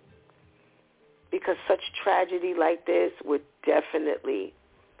 God, because such tragedy like this would definitely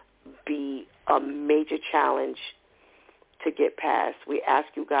be a major challenge to get past. We ask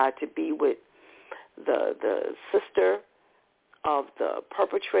you, God, to be with the sister of the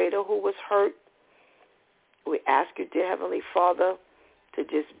perpetrator who was hurt. We ask you, dear Heavenly Father, to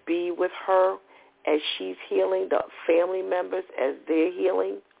just be with her as she's healing, the family members as they're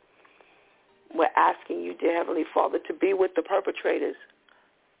healing. We're asking you, dear Heavenly Father, to be with the perpetrators.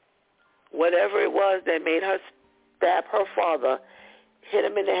 Whatever it was that made her stab her father, hit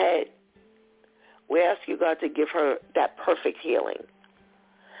him in the head, we ask you, God, to give her that perfect healing,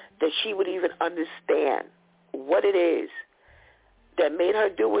 that she would even understand what it is that made her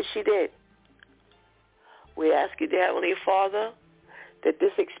do what she did. We ask you, dear Heavenly Father, that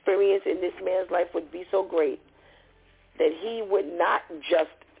this experience in this man's life would be so great that he would not just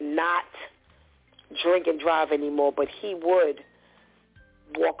not drink and drive anymore, but he would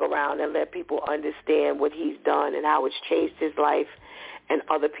walk around and let people understand what he's done and how it's changed his life and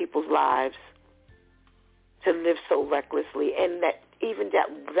other people's lives to live so recklessly, and that even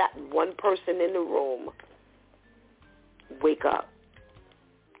that one person in the room wake up,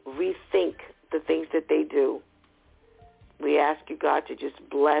 rethink the things that they do. We ask you, God, to just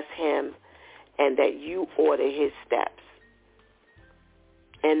bless him and that you order his steps.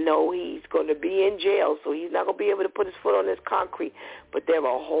 And no, he's going to be in jail, so he's not going to be able to put his foot on this concrete. But there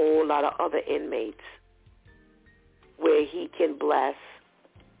are a whole lot of other inmates where he can bless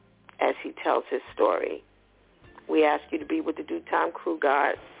as he tells his story. We ask you to be with the Due Time crew,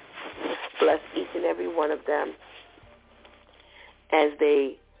 God. Bless each and every one of them as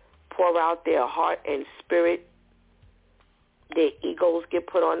they pour out their heart and spirit. Their egos get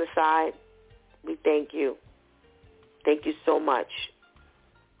put on the side. We thank you. Thank you so much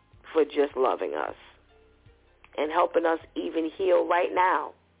for just loving us and helping us even heal right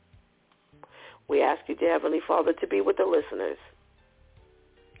now. We ask you, dear Heavenly Father, to be with the listeners,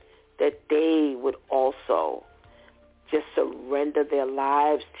 that they would also just surrender their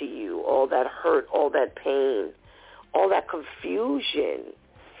lives to you, all that hurt, all that pain, all that confusion,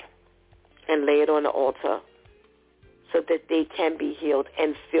 and lay it on the altar so that they can be healed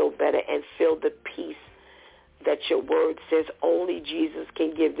and feel better and feel the peace that your word says only Jesus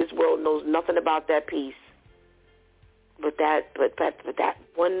can give. This world knows nothing about that peace. But that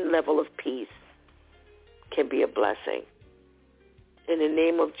one level of peace can be a blessing. In the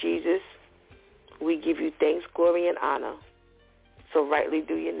name of Jesus, we give you thanks, glory, and honor. So rightly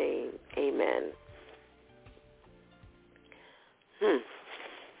do your name. Amen.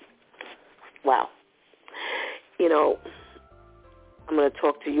 Wow. You know, I'm going to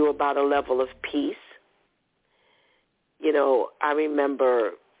talk to you about a level of peace. You know, I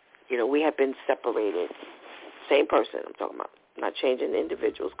remember, we had been separated. Same person I'm talking about. I'm not changing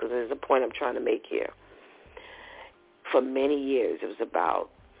individuals because there's a point I'm trying to make here. For many years, it was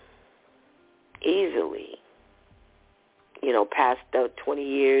about easily, past the 20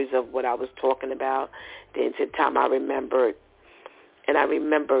 years of what I was talking about, the instant time I remembered. And I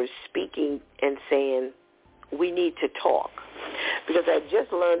remember speaking and saying, we need to talk. Because I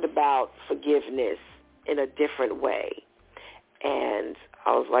just learned about forgiveness in a different way. And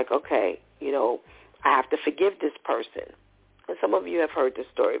I was like, okay, I have to forgive this person. And some of you have heard this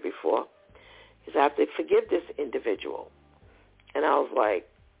story before. Is I have to forgive this individual. And I was like,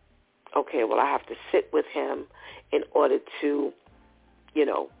 okay, well, I have to sit with him in order to,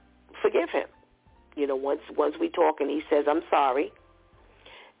 forgive him. Once we talk and he says, I'm sorry,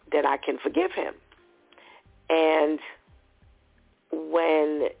 then I can forgive him. And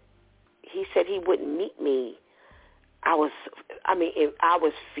when he said he wouldn't meet me, I was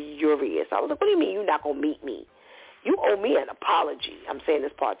furious. I was like, what do you mean you're not going to meet me? You owe me an apology. I'm saying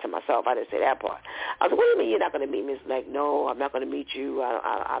this part to myself. I didn't say that part. I was like, what do you mean you're not going to meet me? It's like, no, I'm not going to meet you.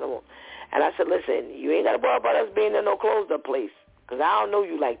 I don't. And I said, listen, you ain't got to worry about us being in no closed-up place because I don't know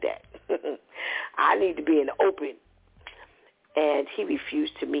you like that. I need to be in the open. And he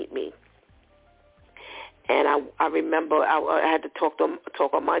refused to meet me. And I remember I had to talk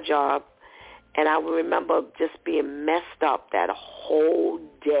on my job. And I remember just being messed up that whole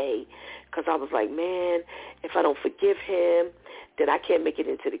day because I was like, man, if I don't forgive him, then I can't make it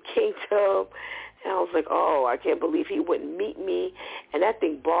into the kingdom. And I was like, oh, I can't believe he wouldn't meet me. And that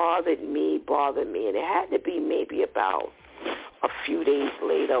thing bothered me. And it had to be maybe about a few days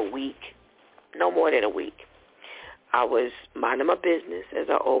later, a week, no more than a week. I was minding my business, as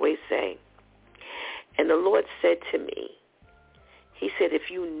I always say. And the Lord said to me, he said, if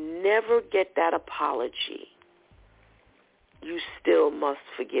you never get that apology, you still must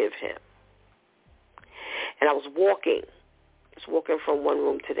forgive him. And I was walking from one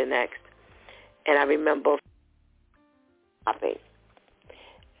room to the next, and I remember stopping.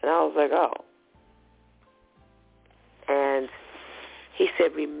 And I was like, oh. And he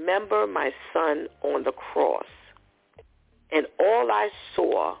said, remember my son on the cross. And all I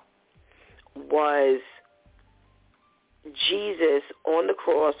saw was Jesus on the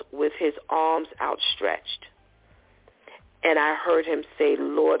cross with his arms outstretched. And I heard him say,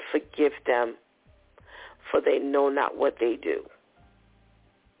 Lord, forgive them, for they know not what they do.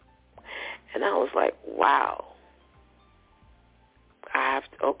 And I was like, wow.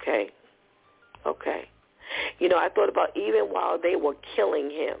 Okay. You know, I thought about even while they were killing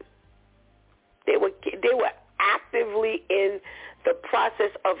him, they were actively in the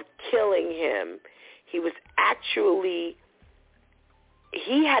process of killing him. He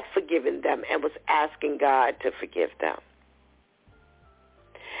had forgiven them and was asking God to forgive them.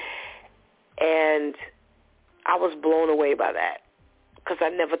 And I was blown away by that because I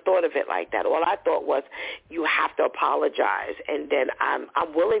never thought of it like that. All I thought was, you have to apologize, and then I'm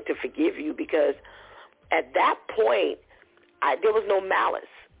willing to forgive you, because at that point, there was no malice.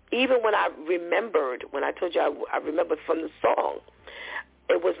 Even when I told you I remembered from the song,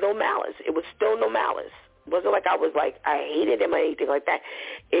 it was no malice. It was still no malice. It wasn't like I was like, I hated him or anything like that.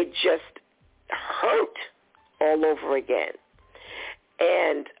 It just hurt all over again.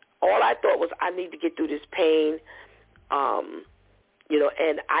 And all I thought was, I need to get through this pain,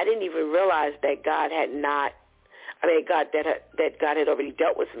 and I didn't even realize that God had already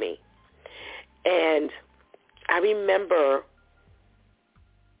dealt with me. And I remember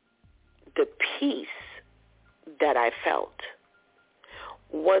the peace that I felt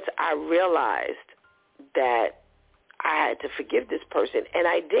once I realized that I had to forgive this person, and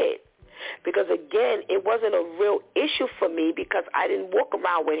I did. Because, again, it wasn't a real issue for me because I didn't walk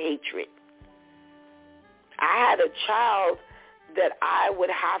around with hatred. I had a child that I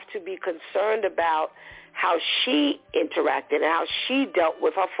would have to be concerned about how she interacted and how she dealt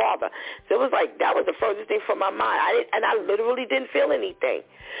with her father. So it was like that was the furthest thing from my mind. I literally didn't feel anything.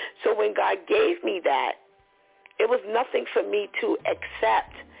 So when God gave me that, it was nothing for me to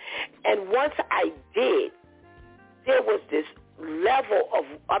accept. And once I did, there was this level of,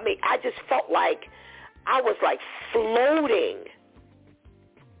 I just felt like I was like floating.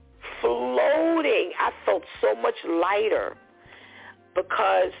 I felt so much lighter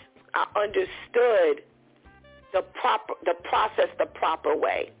because I understood the process the proper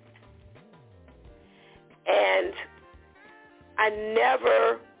way. And I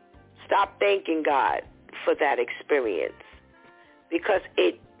never stopped thanking God for that experience, because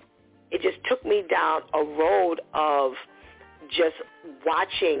it just took me down a road of just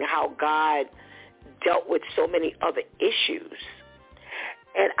watching how God dealt with so many other issues.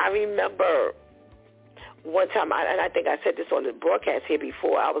 And I remember one time, and I think I said this on the broadcast here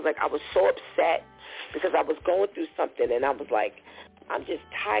before, I was so upset because I was going through something, and I was like, I'm just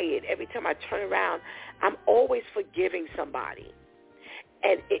tired. Every time I turn around, I'm always forgiving somebody.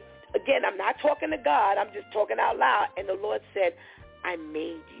 And again, I'm not talking to God. I'm just talking out loud. And the Lord said, I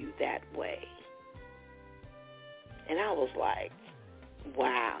made you that way. And I was like,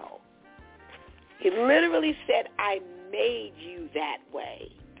 wow. He literally said, I made you that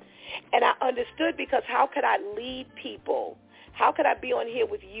way. And I understood, because how could I lead people? How could I be on here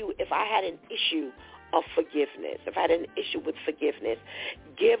with you if I had an issue of forgiveness, if I had an issue with forgiveness?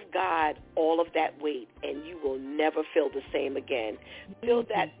 Give God all of that weight, and you will never feel the same again. Feel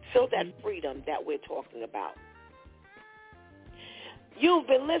that freedom that we're talking about. You've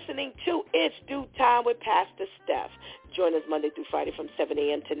been listening to It's Due Time with Pastor Steph. Join us Monday through Friday from 7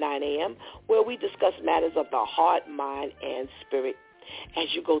 a.m. to 9 a.m., where we discuss matters of the heart, mind, and spirit.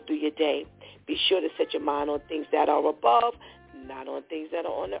 As you go through your day, be sure to set your mind on things that are above, not on things that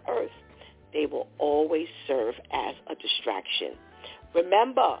are on the earth. They will always serve as a distraction.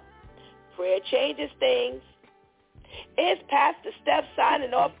 Remember, prayer changes things. It's Pastor Steph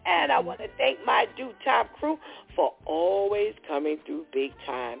signing off, and I want to thank my Due Time crew for always coming through big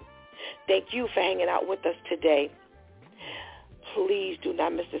time. Thank you for hanging out with us today. Please do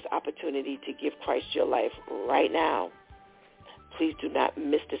not miss this opportunity to give Christ your life right now. Please do not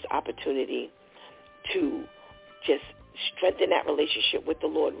miss this opportunity to just strengthen that relationship with the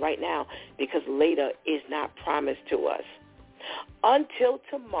Lord right now, because later is not promised to us. Until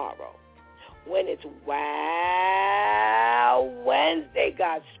tomorrow, when it's Wow Wednesday,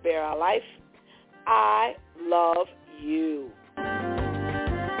 God spare our life, I love you.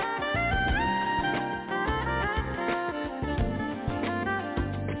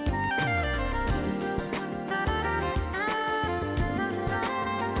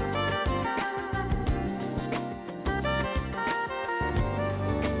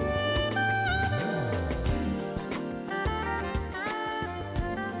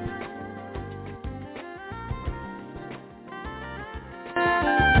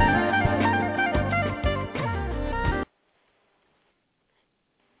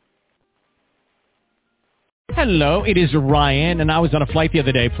 Hello, it is Ryan, and I was on a flight the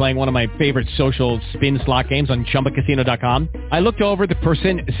other day playing one of my favorite social spin slot games on ChumbaCasino.com. I looked over at the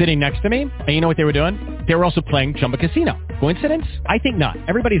person sitting next to me, and you know what they were doing? They were also playing Chumba Casino. Coincidence? I think not.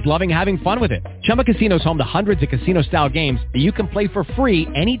 Everybody's loving having fun with it. Chumba Casino is home to hundreds of casino-style games that you can play for free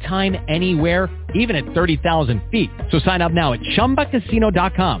anytime, anywhere, even at 30,000 feet. So sign up now at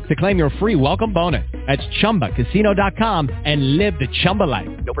ChumbaCasino.com to claim your free welcome bonus. That's ChumbaCasino.com and live the Chumba life.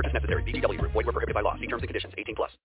 No purchase necessary. VGW. Void where prohibited by law. See terms and conditions. 18+.